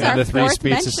Ride Adventure. and the Our Three fourth Speed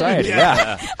mention. Society.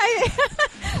 Yeah.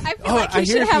 I feel Oh, like you I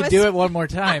should hear if have you a do it one more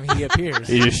time, he appears.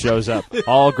 He just shows up.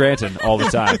 All Granton, all the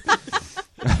time.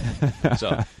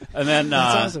 So, and then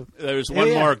That's awesome. there's one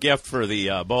Yeah. more gift for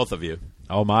the both of you.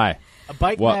 Oh, my. A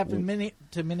bike What- map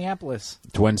to Minneapolis.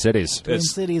 Twin Cities. Twin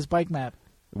It's- Cities bike map.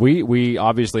 We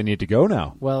obviously need to go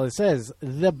now. Well, it says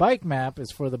the bike map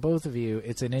is for the both of you.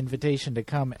 It's an invitation to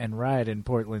come and ride in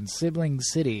Portland's sibling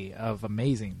city of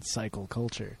amazing cycle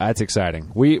culture. That's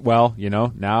exciting.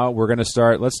 Now we're going to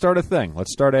start. Let's start a thing.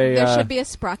 Let's start a. There should be a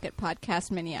Sprocket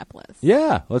podcast, Minneapolis.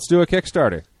 Yeah, let's do a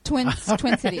Kickstarter. Twin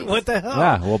Cities. What the hell?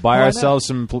 Yeah, we'll buy Why ourselves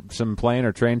some plane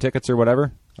or train tickets or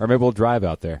whatever, or maybe we'll drive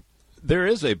out there. There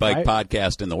is a bike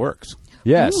podcast in the works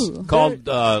Yes. Ooh. called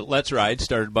Let's Ride,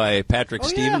 started by Patrick Oh,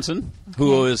 yeah. Stevenson,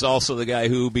 who is also the guy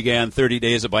who began 30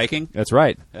 Days of Biking, That's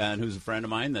right. and who's a friend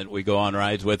of mine that we go on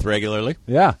rides with regularly.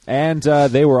 Yeah, and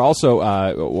they were also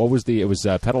what was the? It was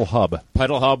Pedal Hub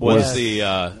Pedal Hub was Yes.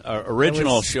 the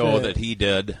original That was show the- that he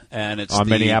did, and it's on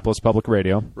the, Minneapolis Public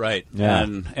Radio. Right, Yeah.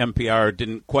 and NPR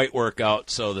didn't quite work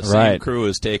out, so the same Right. crew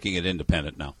is taking it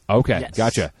independent now. Okay, Yes.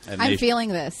 gotcha. And I'm they- feeling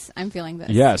this.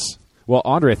 Yes. Well,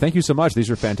 Andre, thank you so much. These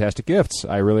are fantastic gifts.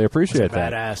 I really appreciate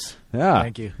that. Badass. Yeah,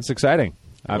 Thank you. It's exciting.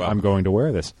 I'm welcome. going to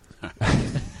wear this.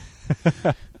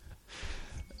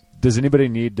 Does anybody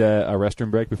need a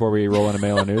restroom break before we roll into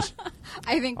mail and news?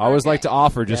 I think I always we're like to good.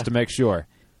 offer just Yeah. to make sure.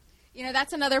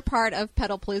 That's another part of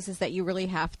Pedal Blues is that you really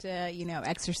have to,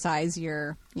 exercise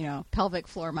your, pelvic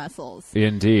floor muscles.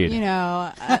 Indeed.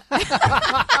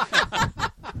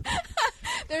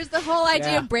 There's the whole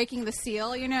idea Yeah. of breaking the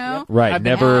seal, Yep. Right. I've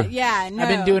been- Never. Yeah, no. I've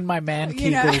been doing my man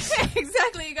Kegels.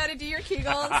 Exactly. You got to do your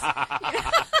Kegels.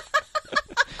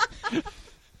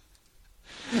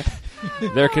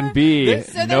 There can be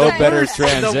So no there's better that.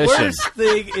 transition. The worst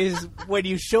thing is when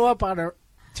you show up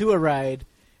to a ride,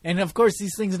 and of course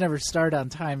these things never start on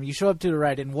time. You show up to the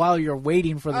ride, and while you're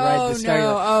waiting for the ride to start, no.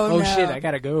 you're like, Oh, no. shit, I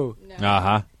gotta go.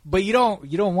 Uh-huh. But you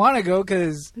don't want to go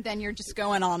because Then you're just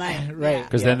going all night. Right.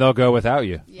 Because Yeah. then they'll go without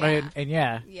you. Yeah. and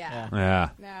yeah. Yeah.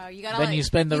 No, you gotta. Then you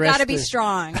spend the you rest gotta be of-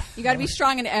 strong. You gotta be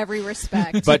strong in every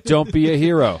respect. But don't be a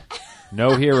hero.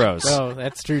 No heroes. Oh,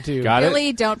 that's true too. Got it?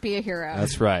 Really, don't be a hero.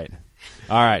 That's right.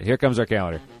 All right, here comes our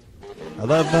calendar. I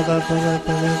love.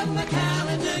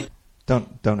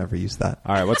 Don't ever use that.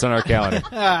 All right, what's on our calendar?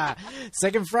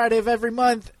 Second Friday of every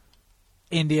month,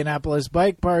 Indianapolis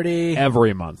Bike Party.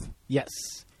 Every month. Yes.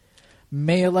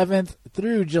 May 11th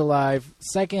through July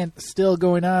 2nd, still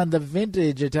going on, the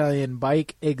Vintage Italian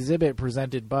Bike Exhibit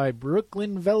presented by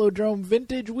Brooklyn Velodrome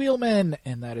Vintage Wheelmen,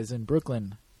 and that is in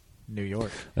Brooklyn, New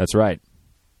York. That's right.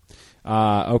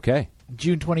 Okay.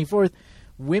 June 24th,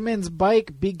 Women's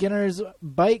Bike Beginners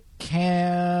Bike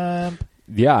Camp.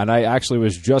 Yeah, and I actually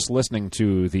was just listening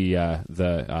to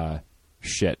the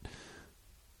shit.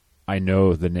 I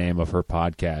know the name of her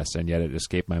podcast, and yet it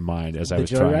escaped my mind as I was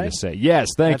trying to say. Yes,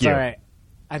 thank you. That's all right.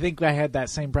 I think I had that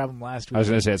same problem last week. I was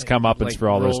going to say, it's come up like for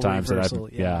all those times reversal,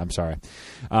 that I'm sorry.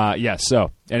 Yes,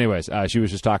 so, anyways, she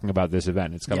was just talking about this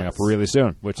event. It's coming up really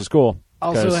soon, which is cool.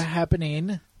 Also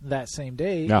happening that same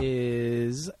day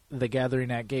is the Gathering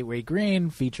at Gateway Green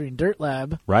featuring Dirt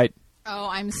Lab. Right. Oh,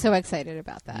 I'm so excited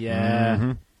about that. Yeah.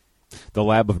 Mm-hmm. The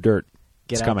Lab of Dirt.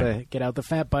 Get out the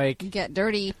fat bike. Get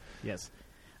dirty. Yes.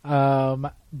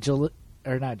 June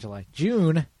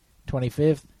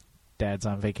 25th, Dad's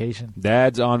on vacation.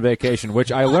 Dad's on vacation,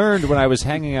 which I learned when I was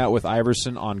hanging out with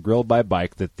Iverson on Grilled by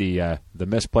Bike that the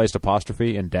misplaced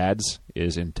apostrophe in Dad's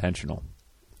is intentional.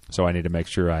 So I need to make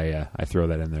sure I throw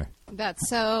that in there. That's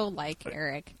so like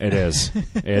Eric. It is.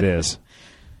 It is.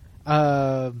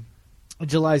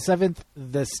 July 7th,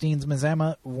 the Steens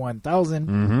Mazama 1000.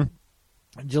 Mm-hmm.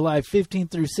 July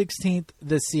 15th through 16th,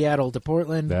 the Seattle to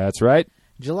Portland. That's right.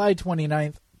 July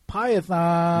 29th,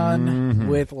 Pyathon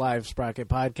with Live Sprocket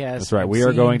Podcast. That's right. We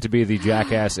are going to be the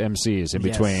Jackass MCs in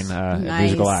between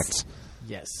musical acts.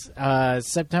 Yes.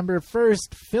 September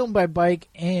 1st, Film by Bike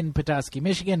in Petoskey,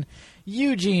 Michigan,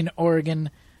 Eugene, Oregon,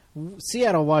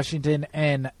 Seattle, Washington,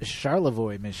 and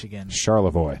Charlevoix, Michigan.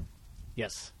 Charlevoix.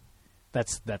 Yes.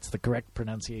 That's the correct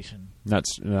pronunciation. Not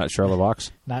Charlevoix?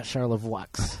 Not Charlevoix.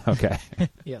 Okay.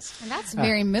 Yes. And that's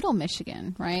very middle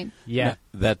Michigan, right? Yeah.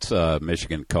 That's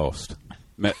Michigan coast.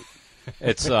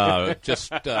 It's just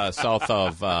south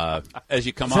of, as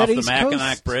you come off the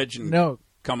Mackinac Bridge and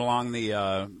come along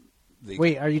the...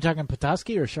 Wait, are you talking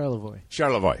Petoskey or Charlevoix?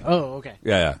 Charlevoix. Oh, okay.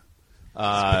 Yeah.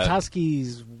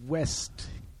 Petoskey's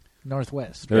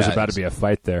northwest. There's about to be a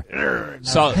fight there.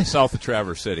 South of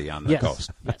Traverse City on the coast.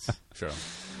 Yes. Sure.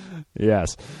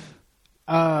 Yes.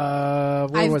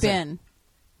 I've been.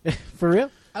 For real?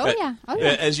 Oh, yeah.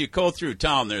 As you go through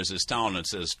town, there's this town that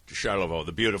says Charlevoix,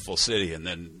 the beautiful city, and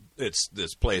then it's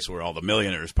this place where all the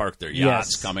millionaires park their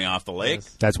yachts coming off the lake.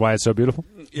 Yes. That's why it's so beautiful?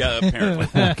 Yeah, apparently.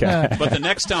 Okay. But the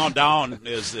next town down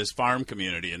is this farm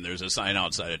community, and there's a sign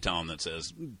outside of town that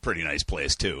says, pretty nice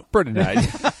place, too. Pretty nice.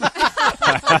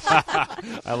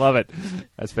 I love it.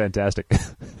 That's fantastic.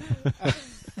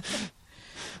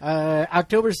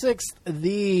 October 6th,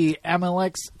 the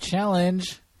MLX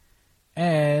Challenge.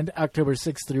 And October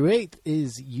 6th through 8th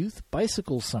is Youth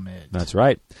Bicycle Summit. That's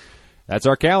right. That's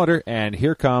our calendar, and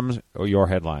here comes your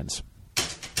headlines.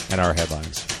 And our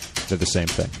headlines. They're the same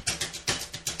thing.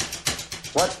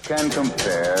 What can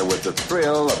compare with the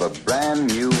thrill of a brand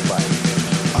new bike?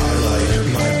 I like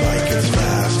my bike, it's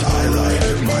fast. I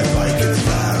like my bike, it's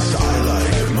fast. I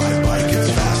like my bike,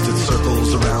 it's fast. It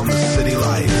circles around the city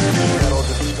lights.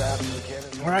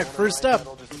 All right, first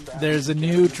up, there's a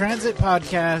new transit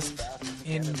podcast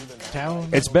in town.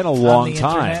 It's been a long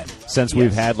time internet. since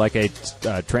we've had like a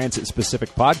transit-specific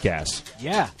podcast.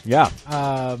 Yeah. Yeah.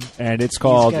 And it's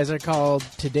called... These guys are called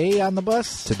Today on the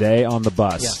Bus? Today on the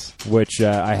Bus, yes. which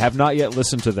I have not yet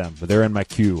listened to them, but they're in my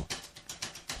queue.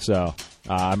 So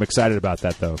I'm excited about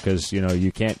that, though, because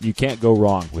you can't go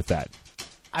wrong with that.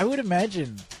 I would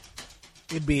imagine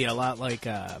it'd be a lot like,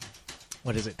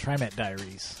 TriMet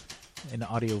Diaries, an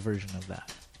audio version of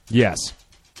that. Yes.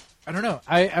 I don't know.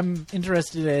 I'm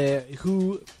interested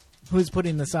who's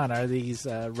putting this on. Are these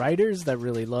writers that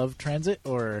really love transit,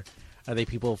 or are they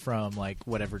people from like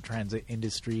whatever transit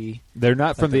industry? They're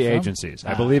not from the agencies.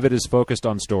 I believe it is focused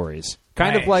on stories.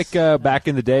 Kind Nice. of like back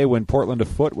in the day when Portland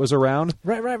Afoot was around.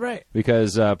 Right.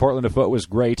 Because Portland Afoot was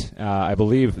great. I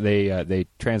believe they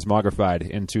transmogrified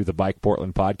into the Bike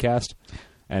Portland podcast.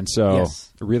 And so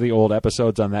really old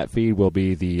episodes on that feed will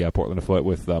be the Portland Afoot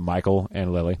with Michael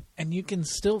and Lily. And you can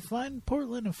still find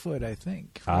Portland Afoot, I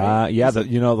think. Right? Yeah, the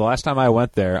last time I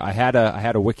went there, I had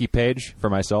a wiki page for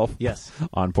myself. Yes.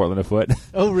 On Portland Afoot.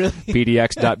 Oh, really?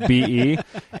 pdx.be,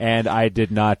 and I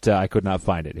could not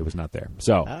find it. It was not there.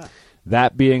 So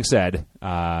that being said,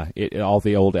 all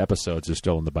the old episodes are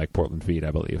still in the Bike Portland feed,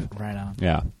 I believe. Right on.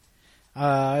 Yeah.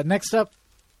 Next up,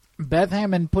 Beth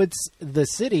Hammond puts the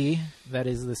city, that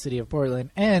is the city of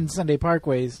Portland, and Sunday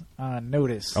Parkways on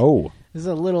notice. Oh. This is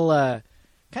a little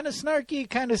kind of snarky,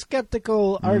 kind of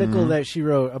skeptical article that she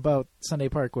wrote about Sunday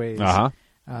Parkways.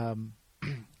 Uh-huh.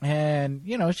 And,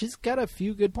 she's got a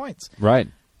few good points. Right.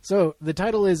 So the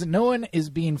title is No One is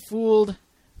Being Fooled.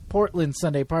 Portland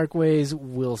Sunday Parkways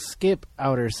will skip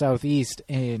Outer Southeast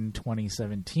in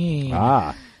 2017.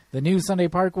 The new Sunday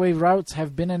Parkway routes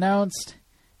have been announced.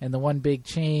 And the one big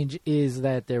change is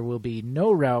that there will be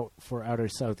no route for Outer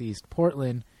Southeast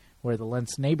Portland, where the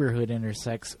Lentz neighborhood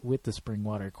intersects with the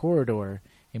Springwater Corridor,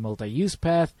 a multi-use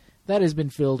path that has been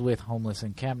filled with homeless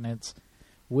encampments,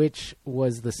 which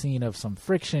was the scene of some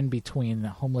friction between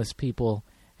homeless people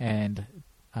and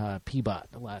Peabot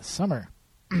last summer.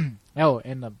 And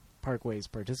the Parkway's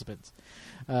participants.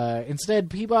 Instead,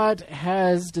 Peabot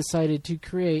has decided to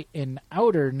create an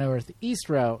outer northeast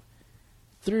route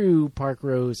through Park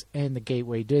Rose and the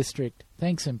Gateway District,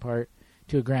 thanks in part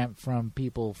to a grant from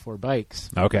People for Bikes.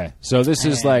 Okay, so this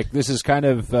is kind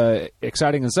of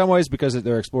exciting in some ways because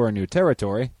they're exploring new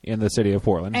territory in the city of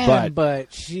Portland.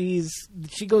 But she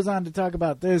goes on to talk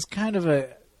about there's kind of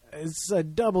it's a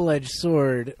double-edged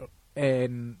sword,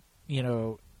 and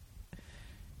it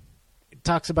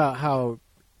talks about how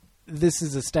this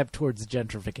is a step towards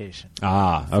gentrification.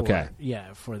 Okay.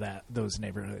 For those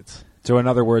neighborhoods. So in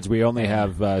other words, we only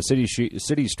have city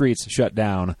streets shut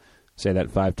down. Say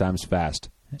that 5 times fast.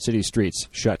 City streets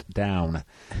shut down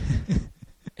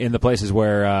in the places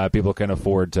where people can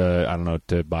afford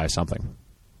to buy something.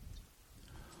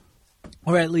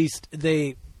 Or at least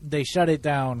they shut it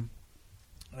down,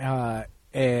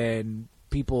 and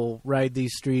people ride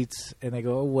these streets and they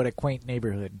go, "Oh, what a quaint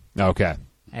neighborhood." Okay.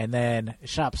 And then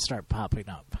shops start popping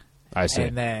up. I see.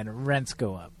 And then rents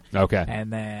go up. Okay.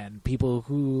 And then people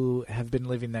who have been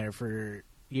living there for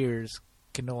years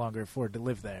can no longer afford to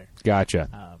live there.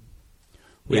 Gotcha.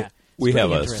 We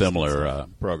have a similar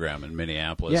program in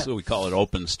Minneapolis. Yeah. So we call it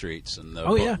Open Streets, and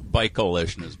the Bike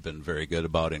Coalition has been very good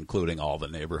about including all the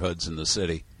neighborhoods in the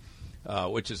city,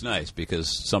 which is nice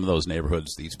because some of those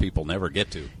neighborhoods these people never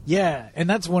get to. Yeah, and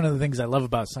that's one of the things I love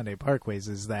about Sunday Parkways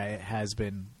is that it has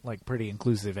been pretty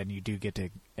inclusive, and you do get to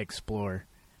explore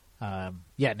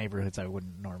neighborhoods I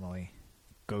wouldn't normally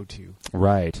go to.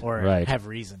 Right. Or right. have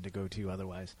reason to go to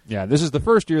otherwise. Yeah, this is the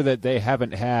first year that they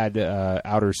haven't had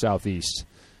outer southeast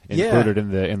included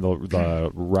in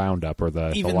the roundup or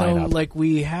the lineup. Even though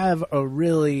we have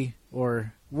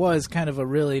was kind of a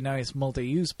really nice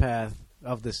multi-use path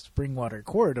of the Springwater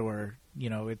Corridor.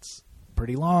 It's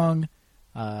pretty long.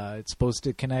 It's supposed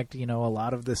to connect, a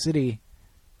lot of the city.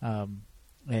 And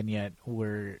yet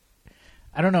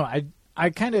I don't know. I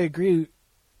kind of agree,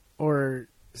 or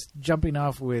jumping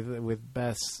off with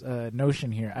Beth's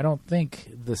notion here, I don't think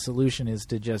the solution is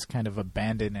to just kind of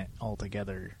abandon it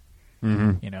altogether.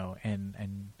 Mm-hmm.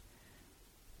 And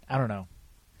I don't know.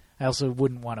 I also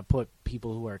wouldn't want to put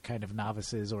people who are kind of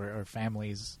novices or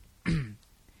families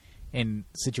in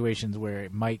situations where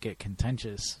it might get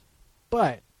contentious.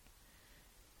 But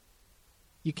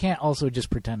you can't also just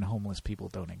pretend homeless people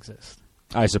don't exist.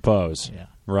 I suppose. Yeah.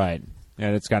 Right.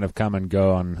 And it's kind of come and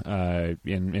gone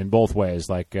in both ways.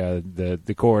 Like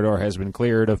the corridor has been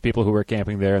cleared of people who were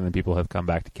camping there, and then people have come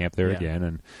back to camp there again.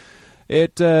 And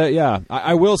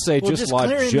I will say just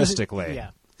logistically,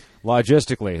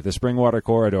 logistically, the Springwater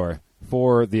Corridor,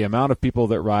 for the amount of people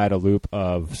that ride a loop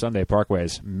of Sunday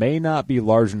Parkways, may not be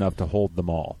large enough to hold them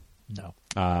all. No.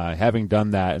 Having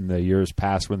done that in the years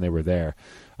past when they were there,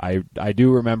 I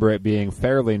do remember it being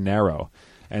fairly narrow.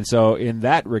 And so in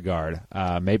that regard,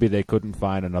 maybe they couldn't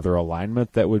find another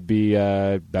alignment that would be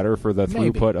better for the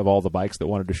throughput of all the bikes that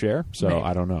wanted to share. So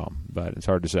I don't know, but it's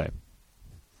hard to say.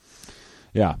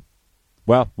 Yeah.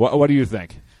 Well, what do you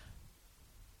think?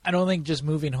 I don't think just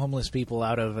moving homeless people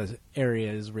out of an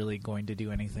area is really going to do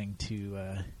anything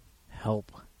to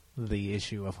help the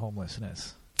issue of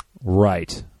homelessness.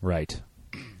 Right.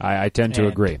 I tend to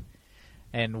agree.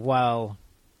 And while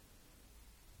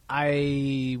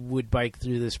I would bike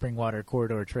through the Springwater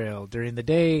Corridor Trail during the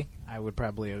day, I would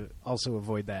probably also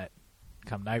avoid that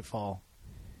come nightfall.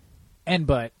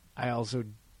 But I also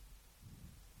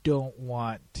don't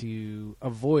want to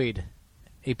avoid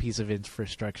a piece of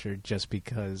infrastructure just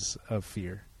because of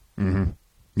fear. Mm-hmm.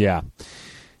 Yeah.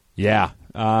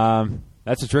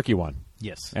 That's a tricky one.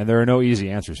 Yes. And there are no easy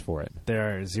answers for it.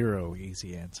 There are zero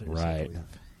easy answers. Right.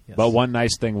 Yes. But one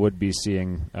nice thing would be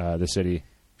seeing the city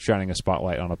shining a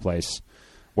spotlight on a place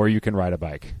where you can ride a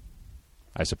bike,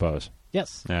 I suppose.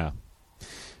 Yes. Yeah.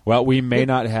 Well, we may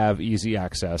not have easy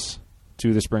access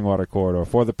to the Springwater Corridor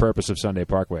for the purpose of Sunday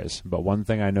Parkways, but one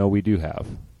thing I know we do have.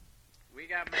 We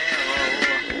got mail.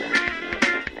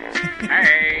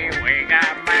 Hey, we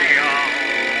got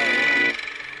mail.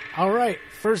 All right.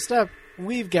 First up,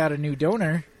 we've got a new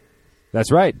donor.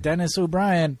 That's right. Dennis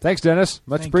O'Brien. Thanks, Dennis.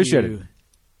 Much appreciated.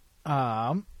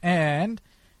 And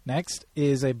next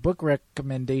is a book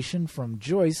recommendation from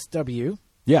Joyce W.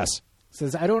 Yes.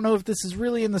 Says, I don't know if this is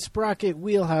really in the Sprocket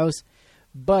wheelhouse,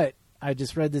 but I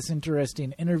just read this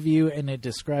interesting interview, and it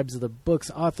describes the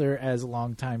book's author as a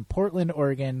longtime Portland,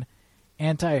 Oregon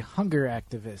anti-hunger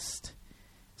activist.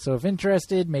 So if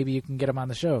interested, maybe you can get him on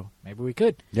the show. Maybe we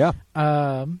could. Yeah.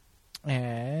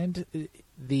 And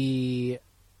the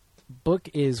book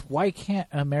is Why Can't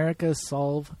America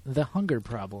Solve the Hunger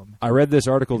Problem? I read this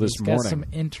article this He's morning. got some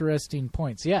interesting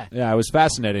points. Yeah. Yeah, it was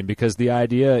fascinating because the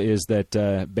idea is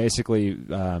that basically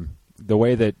the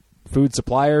way that food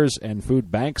suppliers and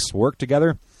food banks work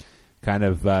together kind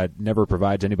of never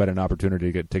provides anybody an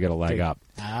opportunity to get a leg up.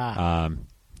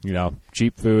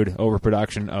 Cheap food,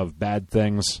 overproduction of bad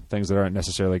things that aren't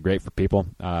necessarily great for people,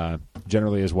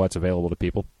 generally is what's available to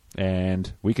people.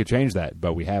 And we could change that,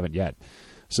 but we haven't yet.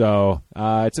 So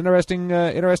it's an interesting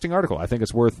article. I think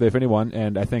it's worth, if anyone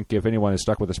is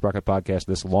stuck with the Sprocket Podcast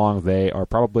this long, they are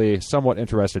probably somewhat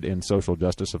interested in social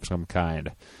justice of some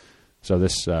kind. So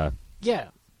this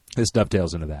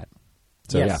dovetails into that.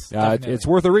 So yes, it's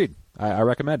worth a read. I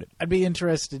recommend it. I'd be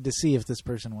interested to see if this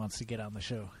person wants to get on the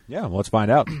show. Yeah, well, let's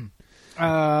find out.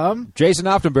 Jason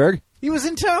Oftenberg. He was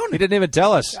in town. He didn't even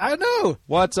tell us. I know.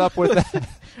 What's up with that?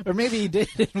 Or maybe he did,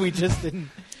 and we just didn't.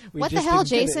 What the hell,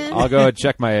 Jason? I'll go and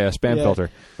check my spam filter.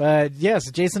 But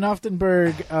yes, Jason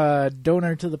Oftenberg,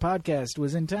 donor to the podcast,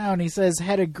 was in town. He says,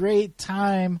 had a great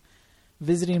time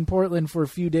visiting Portland for a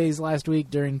few days last week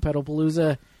during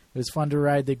Pedalpalooza. It was fun to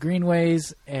ride the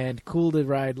Greenways and cool to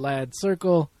ride Lad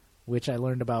Circle, which I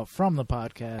learned about from the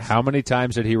podcast. How many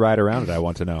times did he ride around it, I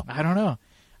want to know? I don't know.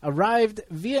 Arrived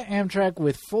via Amtrak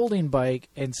with folding bike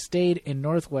and stayed in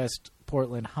Northwest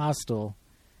Portland Hostel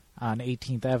on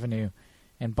 18th Avenue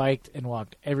and biked and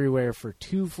walked everywhere for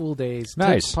 2 full days.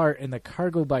 Nice. Took part in the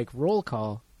cargo bike roll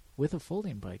call with a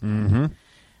folding bike.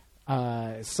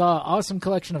 Mm-hmm. Saw awesome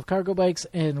collection of cargo bikes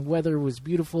and weather was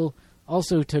beautiful.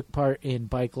 Also took part in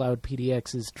Bike Loud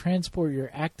PDX's Transport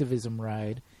Your Activism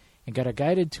ride and got a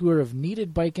guided tour of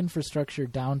needed bike infrastructure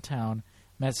downtown.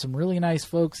 Met some really nice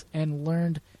folks and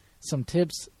learned some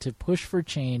tips to push for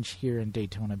change here in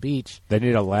Daytona Beach. They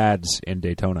need a Lads in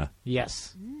Daytona.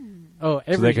 Yes. Oh,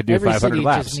 so they could do every 500 city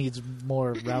laps. just needs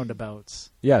more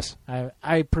roundabouts. Yes.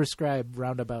 I prescribe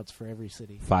roundabouts for every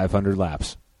city. 500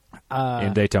 laps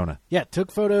in Daytona. Yeah,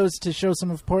 took photos to show some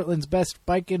of Portland's best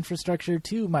bike infrastructure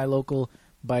to my local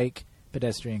bike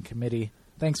pedestrian committee.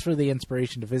 Thanks for the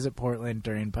inspiration to visit Portland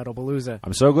during Pedalpalooza.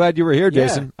 I'm so glad you were here,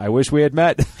 Jason. I wish we had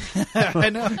met.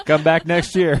 I know. Come back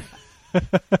next year.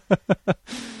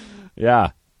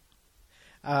 Yeah.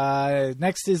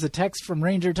 Next is a text from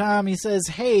Ranger Tom. He says,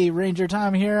 hey, Ranger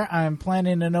Tom here. I'm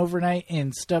planning an overnight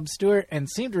in Stubb Stewart and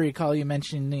seem to recall you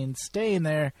mentioning staying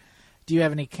there. Do you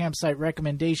have any campsite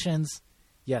recommendations?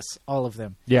 Yes, all of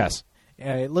them. Yes.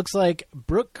 It looks like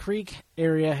Brook Creek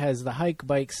area has the hike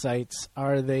bike sites.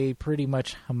 Are they pretty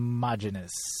much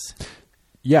homogenous?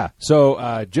 Yeah. So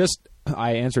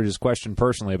I answered his question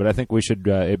personally, but I think we should.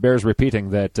 It bears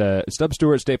repeating that Stubb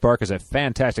Stewart State Park is a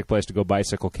fantastic place to go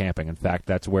bicycle camping. In fact,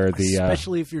 that's where the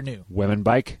especially if you're new women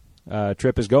bike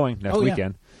trip is going next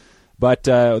weekend. But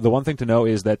the one thing to know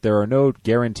is that there are no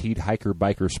guaranteed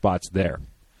hiker-biker spots there.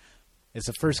 It's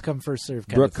a first-come, first-served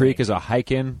kind Brook of Creek thing. is a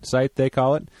hike-in site, they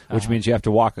call it, which means you have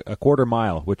to walk a quarter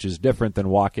mile, which is different than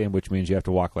walk-in, which means you have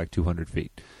to walk like 200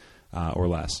 feet or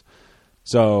less.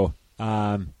 So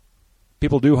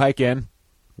people do hike in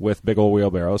with big old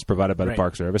wheelbarrows provided by the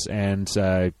Park Service, and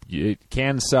it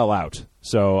can sell out.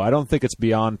 So I don't think it's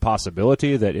beyond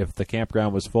possibility that if the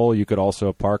campground was full, you could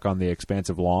also park on the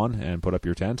expansive lawn and put up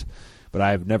your tent. But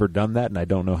I've never done that, and I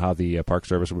don't know how the Park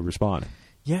Service would respond.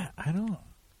 Yeah, I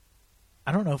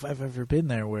don't know if I've ever been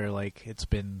there where like it's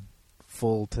been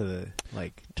full to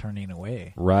like turning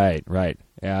away. Right.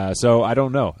 So I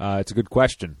don't know. It's a good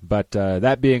question. But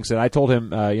that being said, I told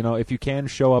him, if you can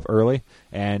show up early,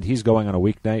 and he's going on a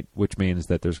weeknight, which means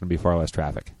that there's going to be far less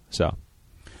traffic. So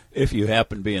if you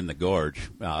happen to be in the gorge,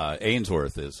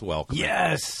 Ainsworth is welcome.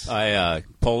 Yes. I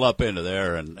pulled up into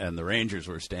there, and the Rangers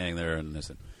were standing there, and they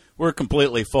said, we're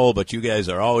completely full, but you guys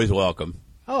are always welcome.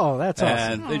 Oh, that's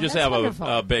awesome. And they just have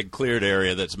a big cleared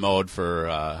area that's mowed for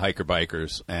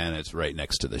hiker-bikers, and it's right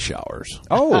next to the showers.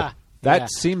 Oh, that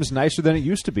seems nicer than it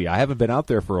used to be. I haven't been out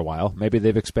there for a while. Maybe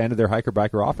they've expanded their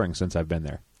hiker-biker offering since I've been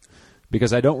there.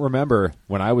 Because I don't remember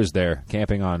when I was there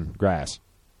camping on grass.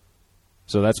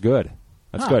 So that's good.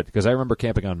 That's good, because I remember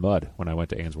camping on mud when I went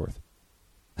to Ainsworth.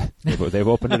 They've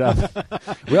opened it up.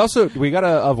 We got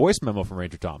a voice memo from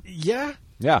Ranger Tom. Yeah?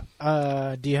 Yeah.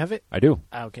 Do you have it? I do.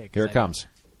 Okay. Here it comes.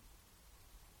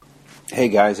 Hey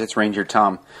guys, it's Ranger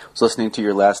Tom. I was listening to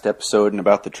your last episode and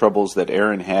about the troubles that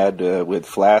Aaron had with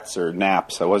flats or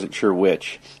naps, I wasn't sure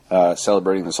which,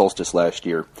 celebrating the solstice last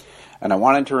year. And I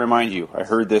wanted to remind you, I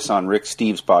heard this on Rick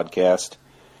Steve's podcast.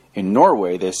 In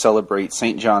Norway, they celebrate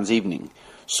St. John's Evening,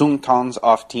 Sungtans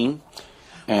Aften,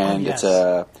 and it's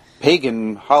a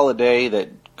pagan holiday that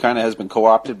kind of has been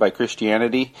co-opted by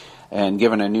Christianity and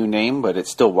given a new name, but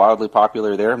it's still wildly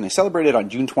popular there. And they celebrate it on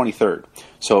June 23rd.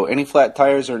 So any flat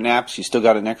tires or naps, you still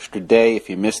got an extra day. If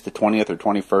you missed the 20th or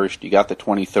 21st, you got the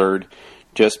 23rd.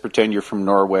 Just pretend you're from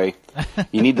Norway.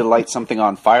 You need to light something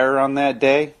on fire on that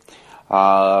day.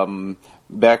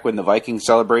 Back when the Vikings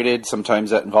celebrated, sometimes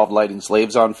that involved lighting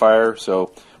slaves on fire,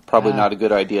 so probably not a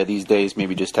good idea these days.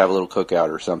 Maybe just have a little cookout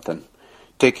or something.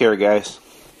 Take care, guys.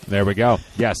 There we go.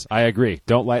 Yes, I agree.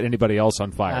 Don't light anybody else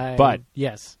on fire. But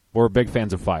yes, we're big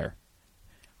fans of fire.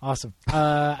 Awesome.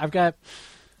 I've got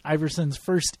Iverson's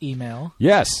first email.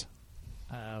 Yes.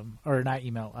 Or not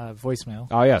email, voicemail.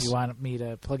 Oh, yes. You want me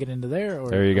to plug it into there? Or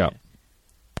there you go.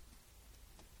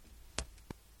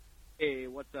 Hey,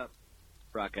 what's up,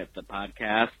 Rocket the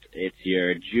Podcast? It's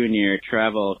your junior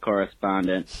travel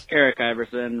correspondent, Eric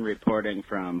Iverson, reporting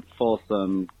from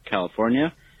Folsom,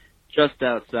 California, just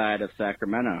outside of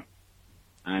Sacramento.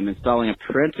 I'm installing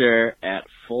a printer at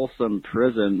Folsom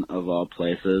Prison, of all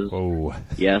places. Oh.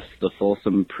 Yes, the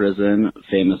Folsom Prison,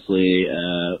 famously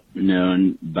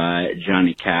known by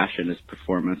Johnny Cash and his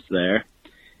performance there.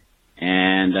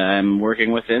 And I'm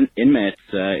working with inmates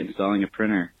installing a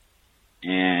printer.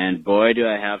 And boy, do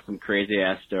I have some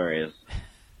crazy-ass stories.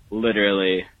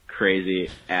 Literally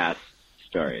crazy-ass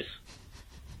stories.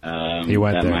 He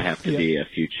went that there. might have to be a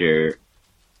future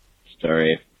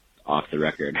story off the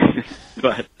record.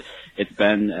 But it's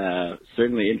been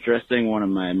certainly interesting, one of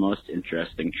my most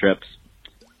interesting trips.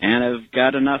 And I've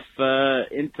got enough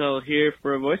intel here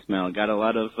for a voicemail. Got a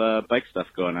lot of bike stuff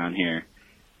going on here.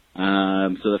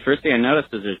 So the first thing I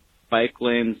noticed is there's bike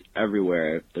lanes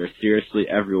everywhere. They're seriously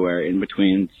everywhere in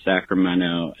between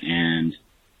Sacramento and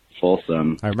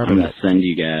Folsom. I remember I'm that. going to send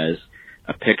you guys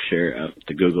a picture of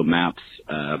the Google Maps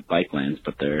bike lanes,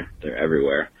 but they're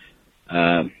everywhere.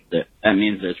 That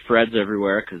means there's Freds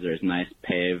everywhere because there's nice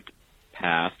paved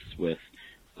paths with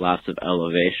lots of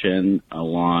elevation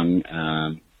along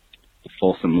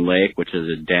Folsom Lake, which is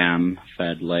a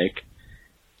dam-fed lake.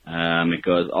 It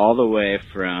goes all the way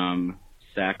from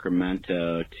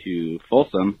Sacramento to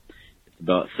Folsom. It's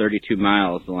about 32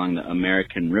 miles along the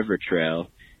American River Trail,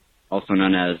 also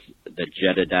known as the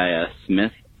Jedediah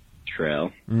Smith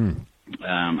Trail.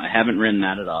 I haven't ridden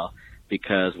that at all,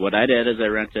 because what I did is I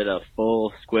rented a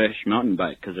full squish mountain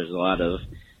bike, because there's a lot of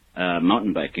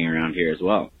mountain biking around here as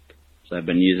well. So I've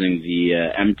been using the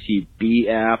MTB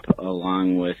app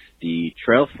along with the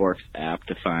Trail Forks app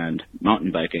to find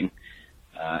mountain biking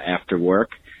after work.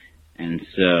 And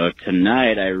so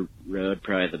tonight I rode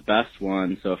probably the best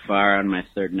one so far on my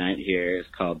third night here. It's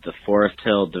called the Forest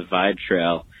Hill Divide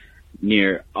Trail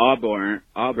near Auburn.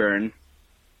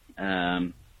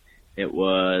 It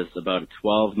was about a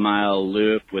 12-mile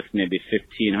loop with maybe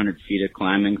 1,500 feet of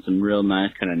climbing, some real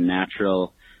nice kind of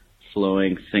natural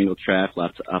flowing single track,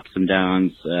 lots of ups and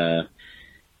downs.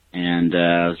 And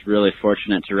I was really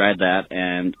fortunate to ride that,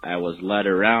 and I was led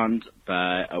around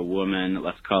by a woman,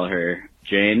 let's call her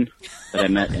Jane, that I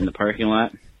met in the parking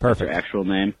lot. Perfect. That's her actual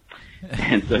name.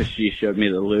 And so she showed me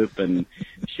the loop, and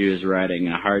she was riding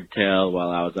a hardtail while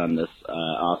I was on this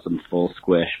awesome full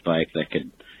squish bike that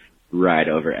could ride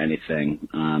over anything.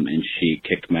 And she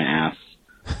kicked my ass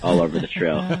all over the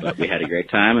trail. But we had a great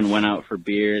time and went out for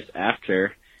beers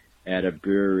after at a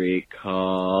brewery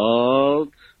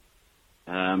called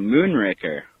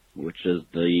Moonraker, which is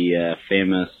the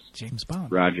famous James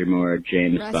Bond. Roger Moore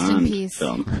James Rest Bond in peace.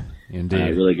 film. Indeed.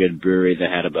 A really good brewery that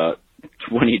had about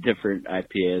 20 different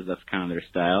IPAs. That's kind of their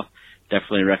style.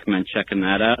 Definitely recommend checking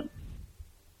that out.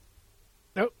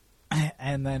 Nope.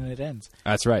 And then it ends.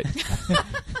 That's right.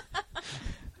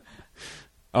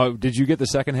 Oh, did you get the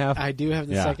second half? I do have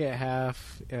the second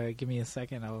half. Give me a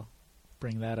second. I'll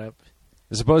bring that up.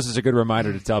 I suppose it's a good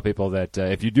reminder to tell people that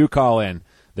if you do call in,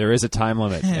 there is a time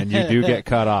limit, and you do get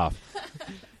cut off.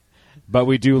 But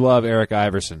we do love Eric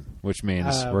Iverson, which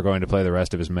means we're going to play the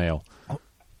rest of his mail.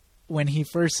 When he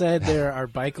first said there are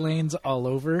bike lanes all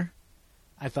over,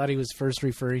 I thought he was first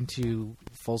referring to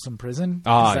Folsom Prison.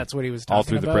 That's what he was talking about. All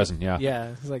through the prison, yeah. Yeah,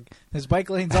 it's like there's bike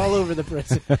lanes all over the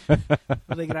prison.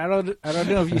 I'm thinking, I don't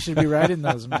know if you should be riding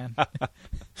those, man.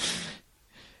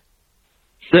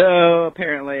 So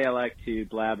apparently I like to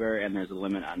blabber, and there's a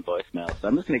limit on voicemail. So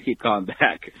I'm just going to keep calling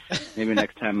back. Maybe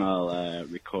next time I'll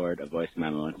record a voice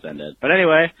memo and send it. But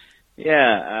anyway,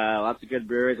 lots of good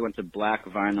breweries. I went to Black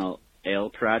Vinyl Ale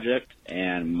Project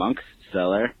and Monk's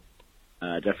Cellar.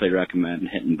 Definitely recommend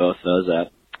hitting both those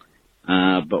up.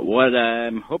 But what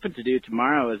I'm hoping to do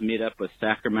tomorrow is meet up with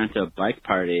Sacramento Bike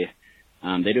Party.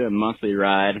 They do a monthly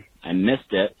ride. I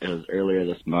missed it. It was earlier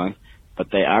this month. But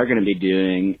they are going to be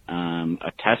doing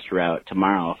a test route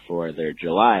tomorrow for their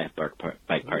July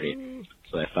bike party.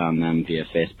 so I found them via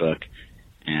Facebook,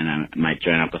 and I might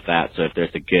join up with that. So if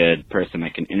there's a good person I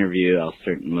can interview, I'll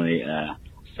certainly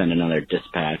send another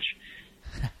dispatch.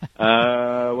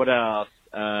 What else?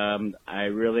 I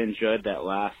really enjoyed that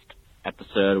last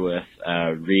episode with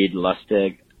Reed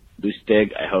Lustig.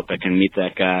 I hope I can meet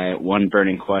that guy. One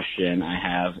burning question I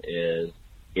have is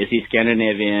he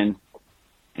Scandinavian?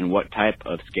 And what type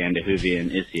of Scandinavian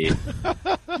is he?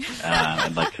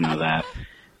 I'd like to know that.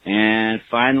 And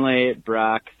finally,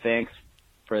 Brock, thanks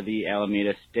for the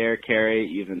Alameda stair carry.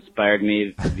 You've inspired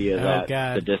me via that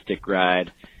sadistic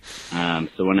ride.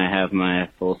 So when I have my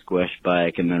full squish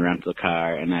bike in the rental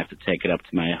car and I have to take it up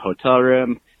to my hotel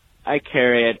room, I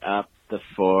carry it up the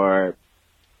 4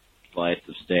 flights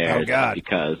of stairs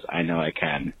because I know I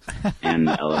can, and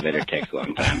the elevator takes a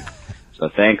long time. So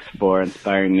thanks for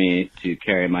inspiring me to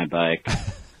carry my bike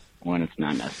when it's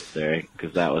not necessary,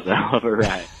 because that was a hell of a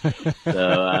ride.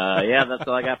 So, yeah, that's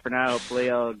all I got for now.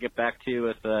 Hopefully I'll get back to you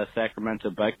with the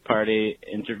Sacramento Bike Party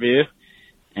interview.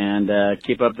 And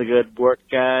keep up the good work,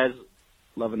 guys.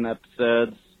 Loving the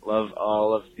episodes. Love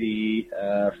all of the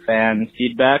fan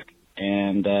feedback.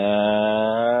 And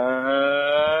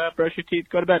brush your teeth,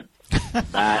 go to bed.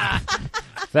 Bye.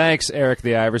 Thanks, Eric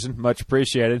the Iverson. Much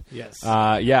appreciated. Yes.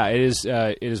 Yeah,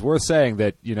 it is worth saying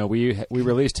that, you know, we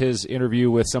released his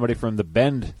interview with somebody from the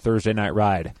Bend Thursday Night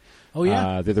Ride. Oh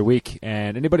yeah. The other week,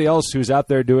 and anybody else who's out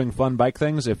there doing fun bike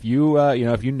things, if you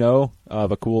if you know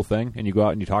of a cool thing and you go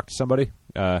out and you talk to somebody,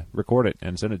 record it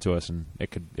and send it to us, and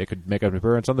it could make an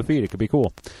appearance on the feed. It could be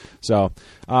cool. So,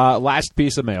 last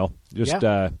piece of mail, just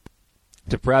to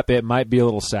prep. It might be a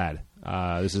little sad.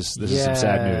 This is some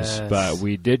sad news, but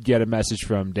we did get a message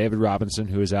from David Robinson,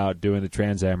 who is out doing the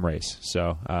Trans Am race.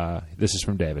 So this is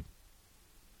from David.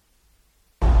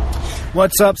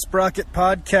 What's up, Sprocket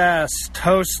Podcast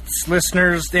hosts,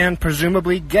 listeners, and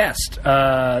presumably guest.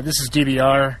 This is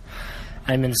DBR.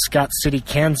 I'm in Scott City,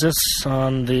 Kansas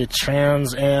on the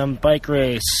Trans Am bike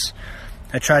race.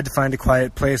 I tried to find a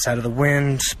quiet place out of the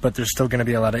wind, but there's still going to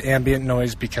be a lot of ambient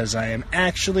noise because I am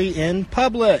actually in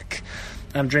public.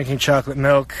 I'm drinking chocolate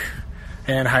milk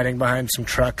and hiding behind some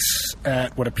trucks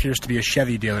at what appears to be a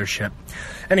Chevy dealership.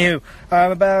 Anywho,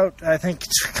 I'm about, I think,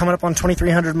 coming up on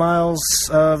 2,300 miles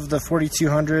of the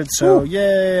 4,200, so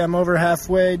yay, I'm over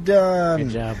halfway done.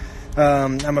 Good job.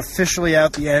 I'm officially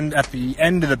at the end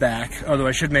of the back, although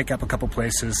I should make up a couple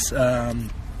places.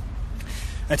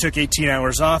 I took 18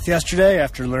 hours off yesterday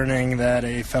after learning that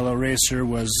a fellow racer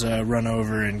was run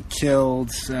over and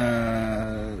killed.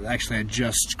 Actually, I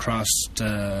just crossed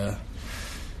the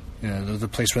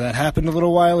place where that happened a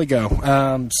little while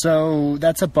ago. So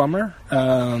that's a bummer,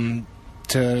 to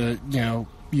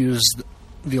use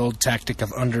the old tactic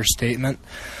of understatement.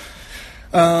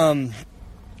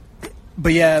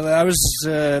 But yeah, I was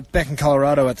back in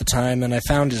Colorado at the time, and I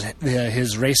found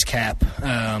his race cap,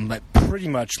 but pretty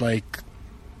much like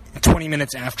 20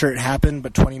 minutes after it happened,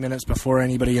 but 20 minutes before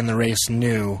anybody in the race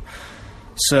knew.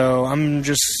 So I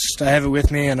have it with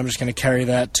me, and I'm just going to carry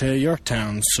that to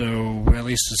Yorktown, so at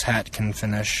least his hat can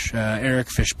finish. Eric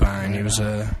Fishbein, he was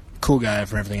a cool guy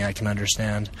from everything I can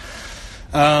understand.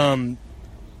 Yeah,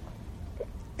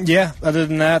 other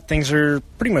than that, things are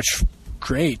pretty much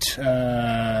great,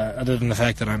 other than the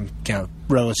fact that I'm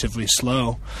relatively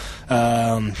slow.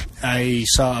 I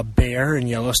saw a bear in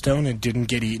Yellowstone and didn't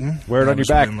get eaten. Where on your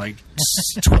back? Within, like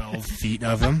 12 feet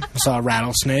of him. I saw a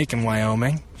rattlesnake in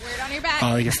Wyoming. Where on your back?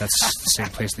 I guess that's the same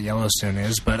place that Yellowstone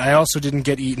is. But I also didn't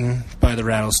get eaten by the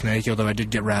rattlesnake, although I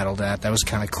did get rattled at. That was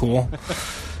kind of cool.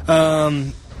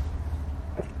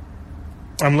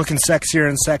 I'm looking sexier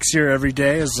and sexier every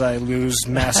day as I lose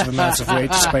massive amounts of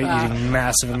weight despite eating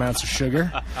massive amounts of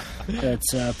sugar.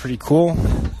 That's pretty cool.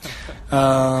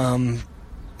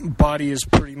 Body is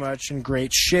pretty much in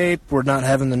great shape. We're not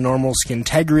having the normal skin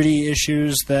integrity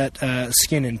issues that I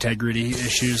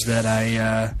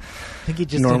think you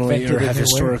just normally or have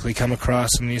historically come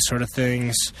across in these sort of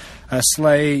things.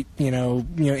 Slight,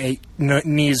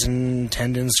 knees and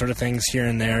tendons sort of things here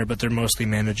and there, but they're mostly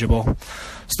manageable.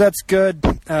 So that's good.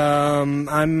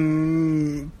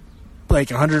 I'm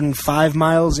like 105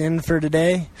 miles in for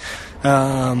today.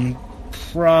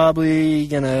 Probably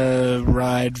gonna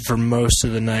ride for most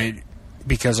of the night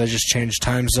because I just changed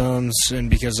time zones and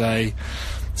because I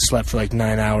slept for like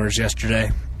 9 hours yesterday,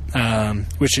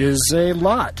 which is a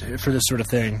lot for this sort of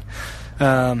thing.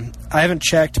 I haven't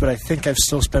checked, but I think I've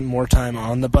still spent more time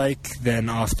on the bike than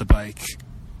off the bike.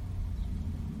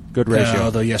 Good ratio.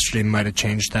 Although yesterday might have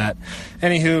changed that.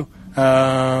 Anywho,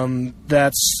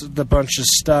 that's the bunch of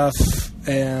stuff,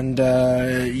 and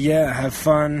have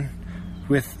fun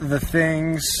with the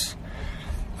things.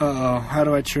 Uh-oh, how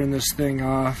do I turn this thing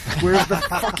off? Where's the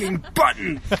fucking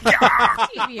button?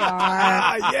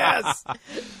 TBR. Yes!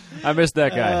 I missed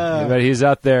that guy. But he's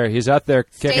out there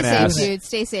kicking ass. Stay safe, dude.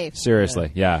 Stay safe.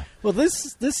 Seriously, yeah. Well,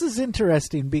 this is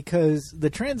interesting because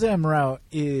the Trans Am route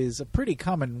is a pretty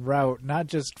common route, not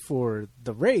just for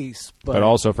the race, but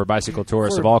also for bicycle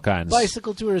tourists of all kinds.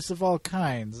 Bicycle tourists of all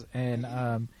kinds. And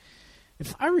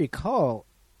if I recall,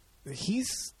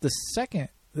 he's the second.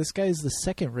 This guy's the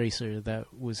second racer that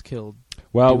was killed.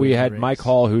 Well, we had Mike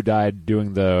Hall, who died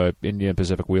doing the Indian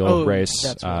Pacific Wheel race,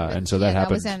 that's right. And so that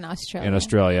happened was in Australia. In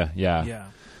Australia, yeah.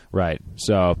 Right.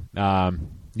 So,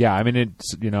 yeah, I mean,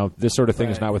 it's, this sort of thing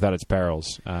is not without its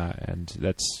perils, and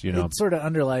that's, It sort of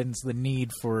underlines the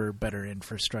need for better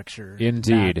infrastructure.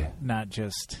 Indeed. Not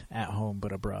just at home,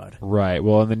 but abroad. Right.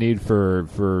 Well, and the need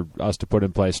for us to put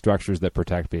in place structures that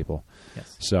protect people.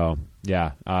 Yes. So,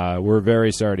 yeah, we're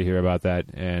very sorry to hear about that,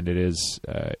 and it is,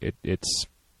 it's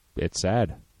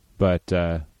sad, but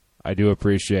I do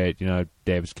appreciate,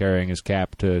 Dave's carrying his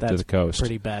cap to the coast.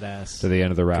 Pretty badass. To the end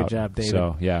of the route. Good job, David.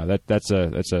 So, yeah, that's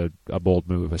a bold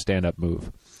move, a stand-up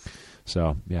move.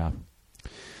 So, yeah.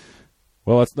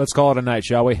 Well, let's call it a night,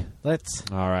 shall we? Let's.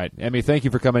 All right. Emee, thank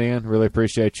you for coming in. Really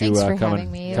appreciate you Thanks for coming,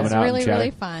 having me. It coming was out really, and chatting. really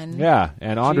fun. Yeah.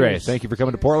 And Andre, Cheers. thank you for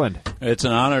coming to Portland. It's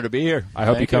an honor to be here. I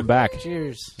hope you come back.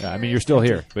 Cheers. Yeah, I mean, you're still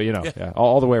here, but yeah,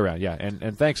 all the way around. Yeah,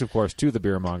 and thanks, of course, to the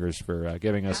beer mongers for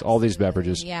giving us all these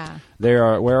beverages. Yeah.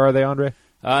 Where are they, Andre?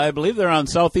 I believe they're on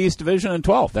Southeast Division and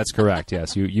 12th. That's correct.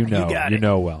 Yes, you know, got you it.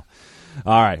 know well.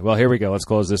 All right, well, here we go. Let's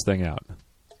close this thing out.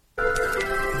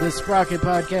 The Sprocket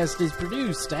Podcast is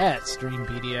produced at Stream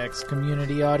PDX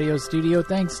Community Audio Studio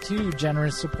thanks to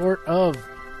generous support of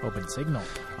Open Signal.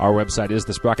 Our website is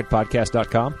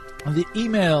thesprocketpodcast.com. The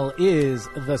email is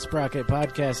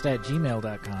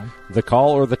thesprocketpodcast@gmail.com. The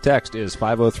call or the text is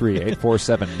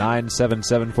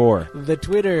 503-847-9774. The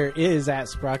Twitter is at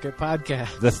Sprocket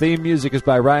Podcast. The theme music is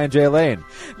by Ryan J. Lane.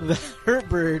 The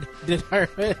Hertbird did our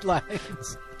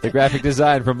headlines. The graphic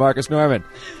design from Marcus Norman.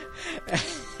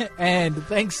 And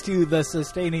thanks to the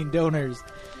sustaining donors,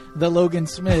 the Logan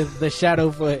Smith, the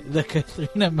Shadowfoot, the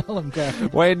Katharina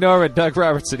Mellencraft, Wayne Norman, Doug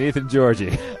Robertson, Ethan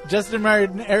Georgie, Justin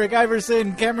Martin, Eric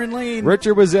Iverson, Cameron Lane,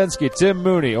 Richard Wazensky, Tim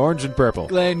Mooney, Orange and Purple,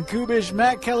 Glenn Kubish,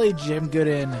 Matt Kelly, Jim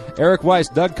Gooden, Eric Weiss,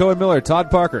 Doug Cohen-Miller, Todd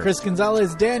Parker, Chris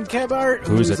Gonzalez, Dan Kebart,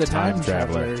 who's a time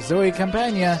traveler, Zoe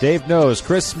Campagna, Dave Knows,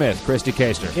 Chris Smith, Christy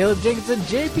Kaster, Caleb Jenkinson,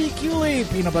 JP Cooley,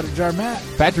 Peanut Butter Jar Matt,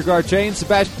 Patrick Archain,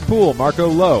 Sebastian Poole, Marco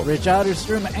Lowe, Rich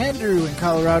Otterstrom, Andrew in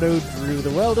Colorado, Drew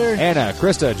the Welder, Anna,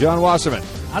 Krista, John Wasserman,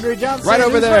 Andre Johnson, right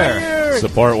over who's there. right here.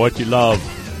 Support what you love.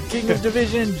 King of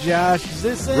Division, Josh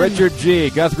Zisson, Richard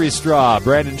G., Guthrie Straw,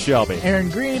 Brandon Shelby,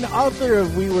 Aaron Green, author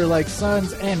of We Were Like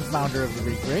Sons and founder of the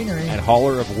Greek Granary, and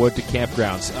hauler of wood to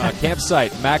campgrounds.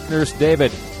 Campsite, Mac Nurse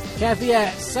David, Kathy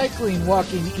at Cycling,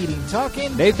 Walking, Eating,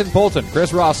 Talking, Nathan Polton,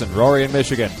 Chris Rawson, Rory in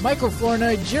Michigan, Michael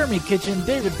Florna, Jeremy Kitchen,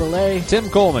 David Belay, Tim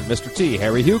Coleman, Mr. T,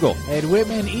 Harry Hugel, Ed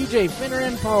Whitman, EJ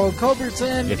Finneran, Paul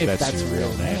Culbertson, if that's your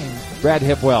real name, Brad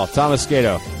Hipwell, Thomas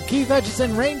Scato, Keith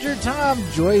Hutchison, Ranger Tom,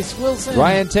 Joyce Wilson,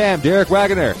 Ryan Tam, Derek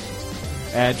Wagoner,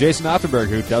 and Jason Offenberg,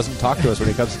 who doesn't talk to us when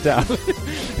he comes to town.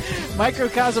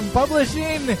 Microcosm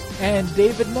Publishing, and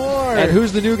David Moore. And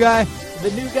who's the new guy?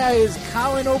 The new guy is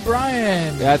Colin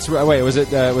O'Brien. That's right. Wait, was it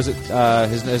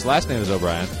his last name is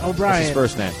O'Brien? O'Brien. What's his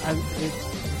first name?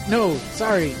 No,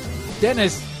 sorry,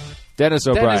 Dennis O'Brien. Dennis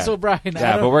O'Brien.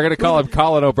 Yeah, but we're going to call him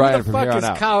Colin O'Brien from here on out. Who the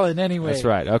fuck is Colin anyway? That's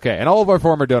right. Okay, and all of our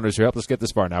former donors who helped us get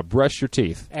this far. Now brush your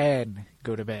teeth and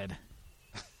go to bed.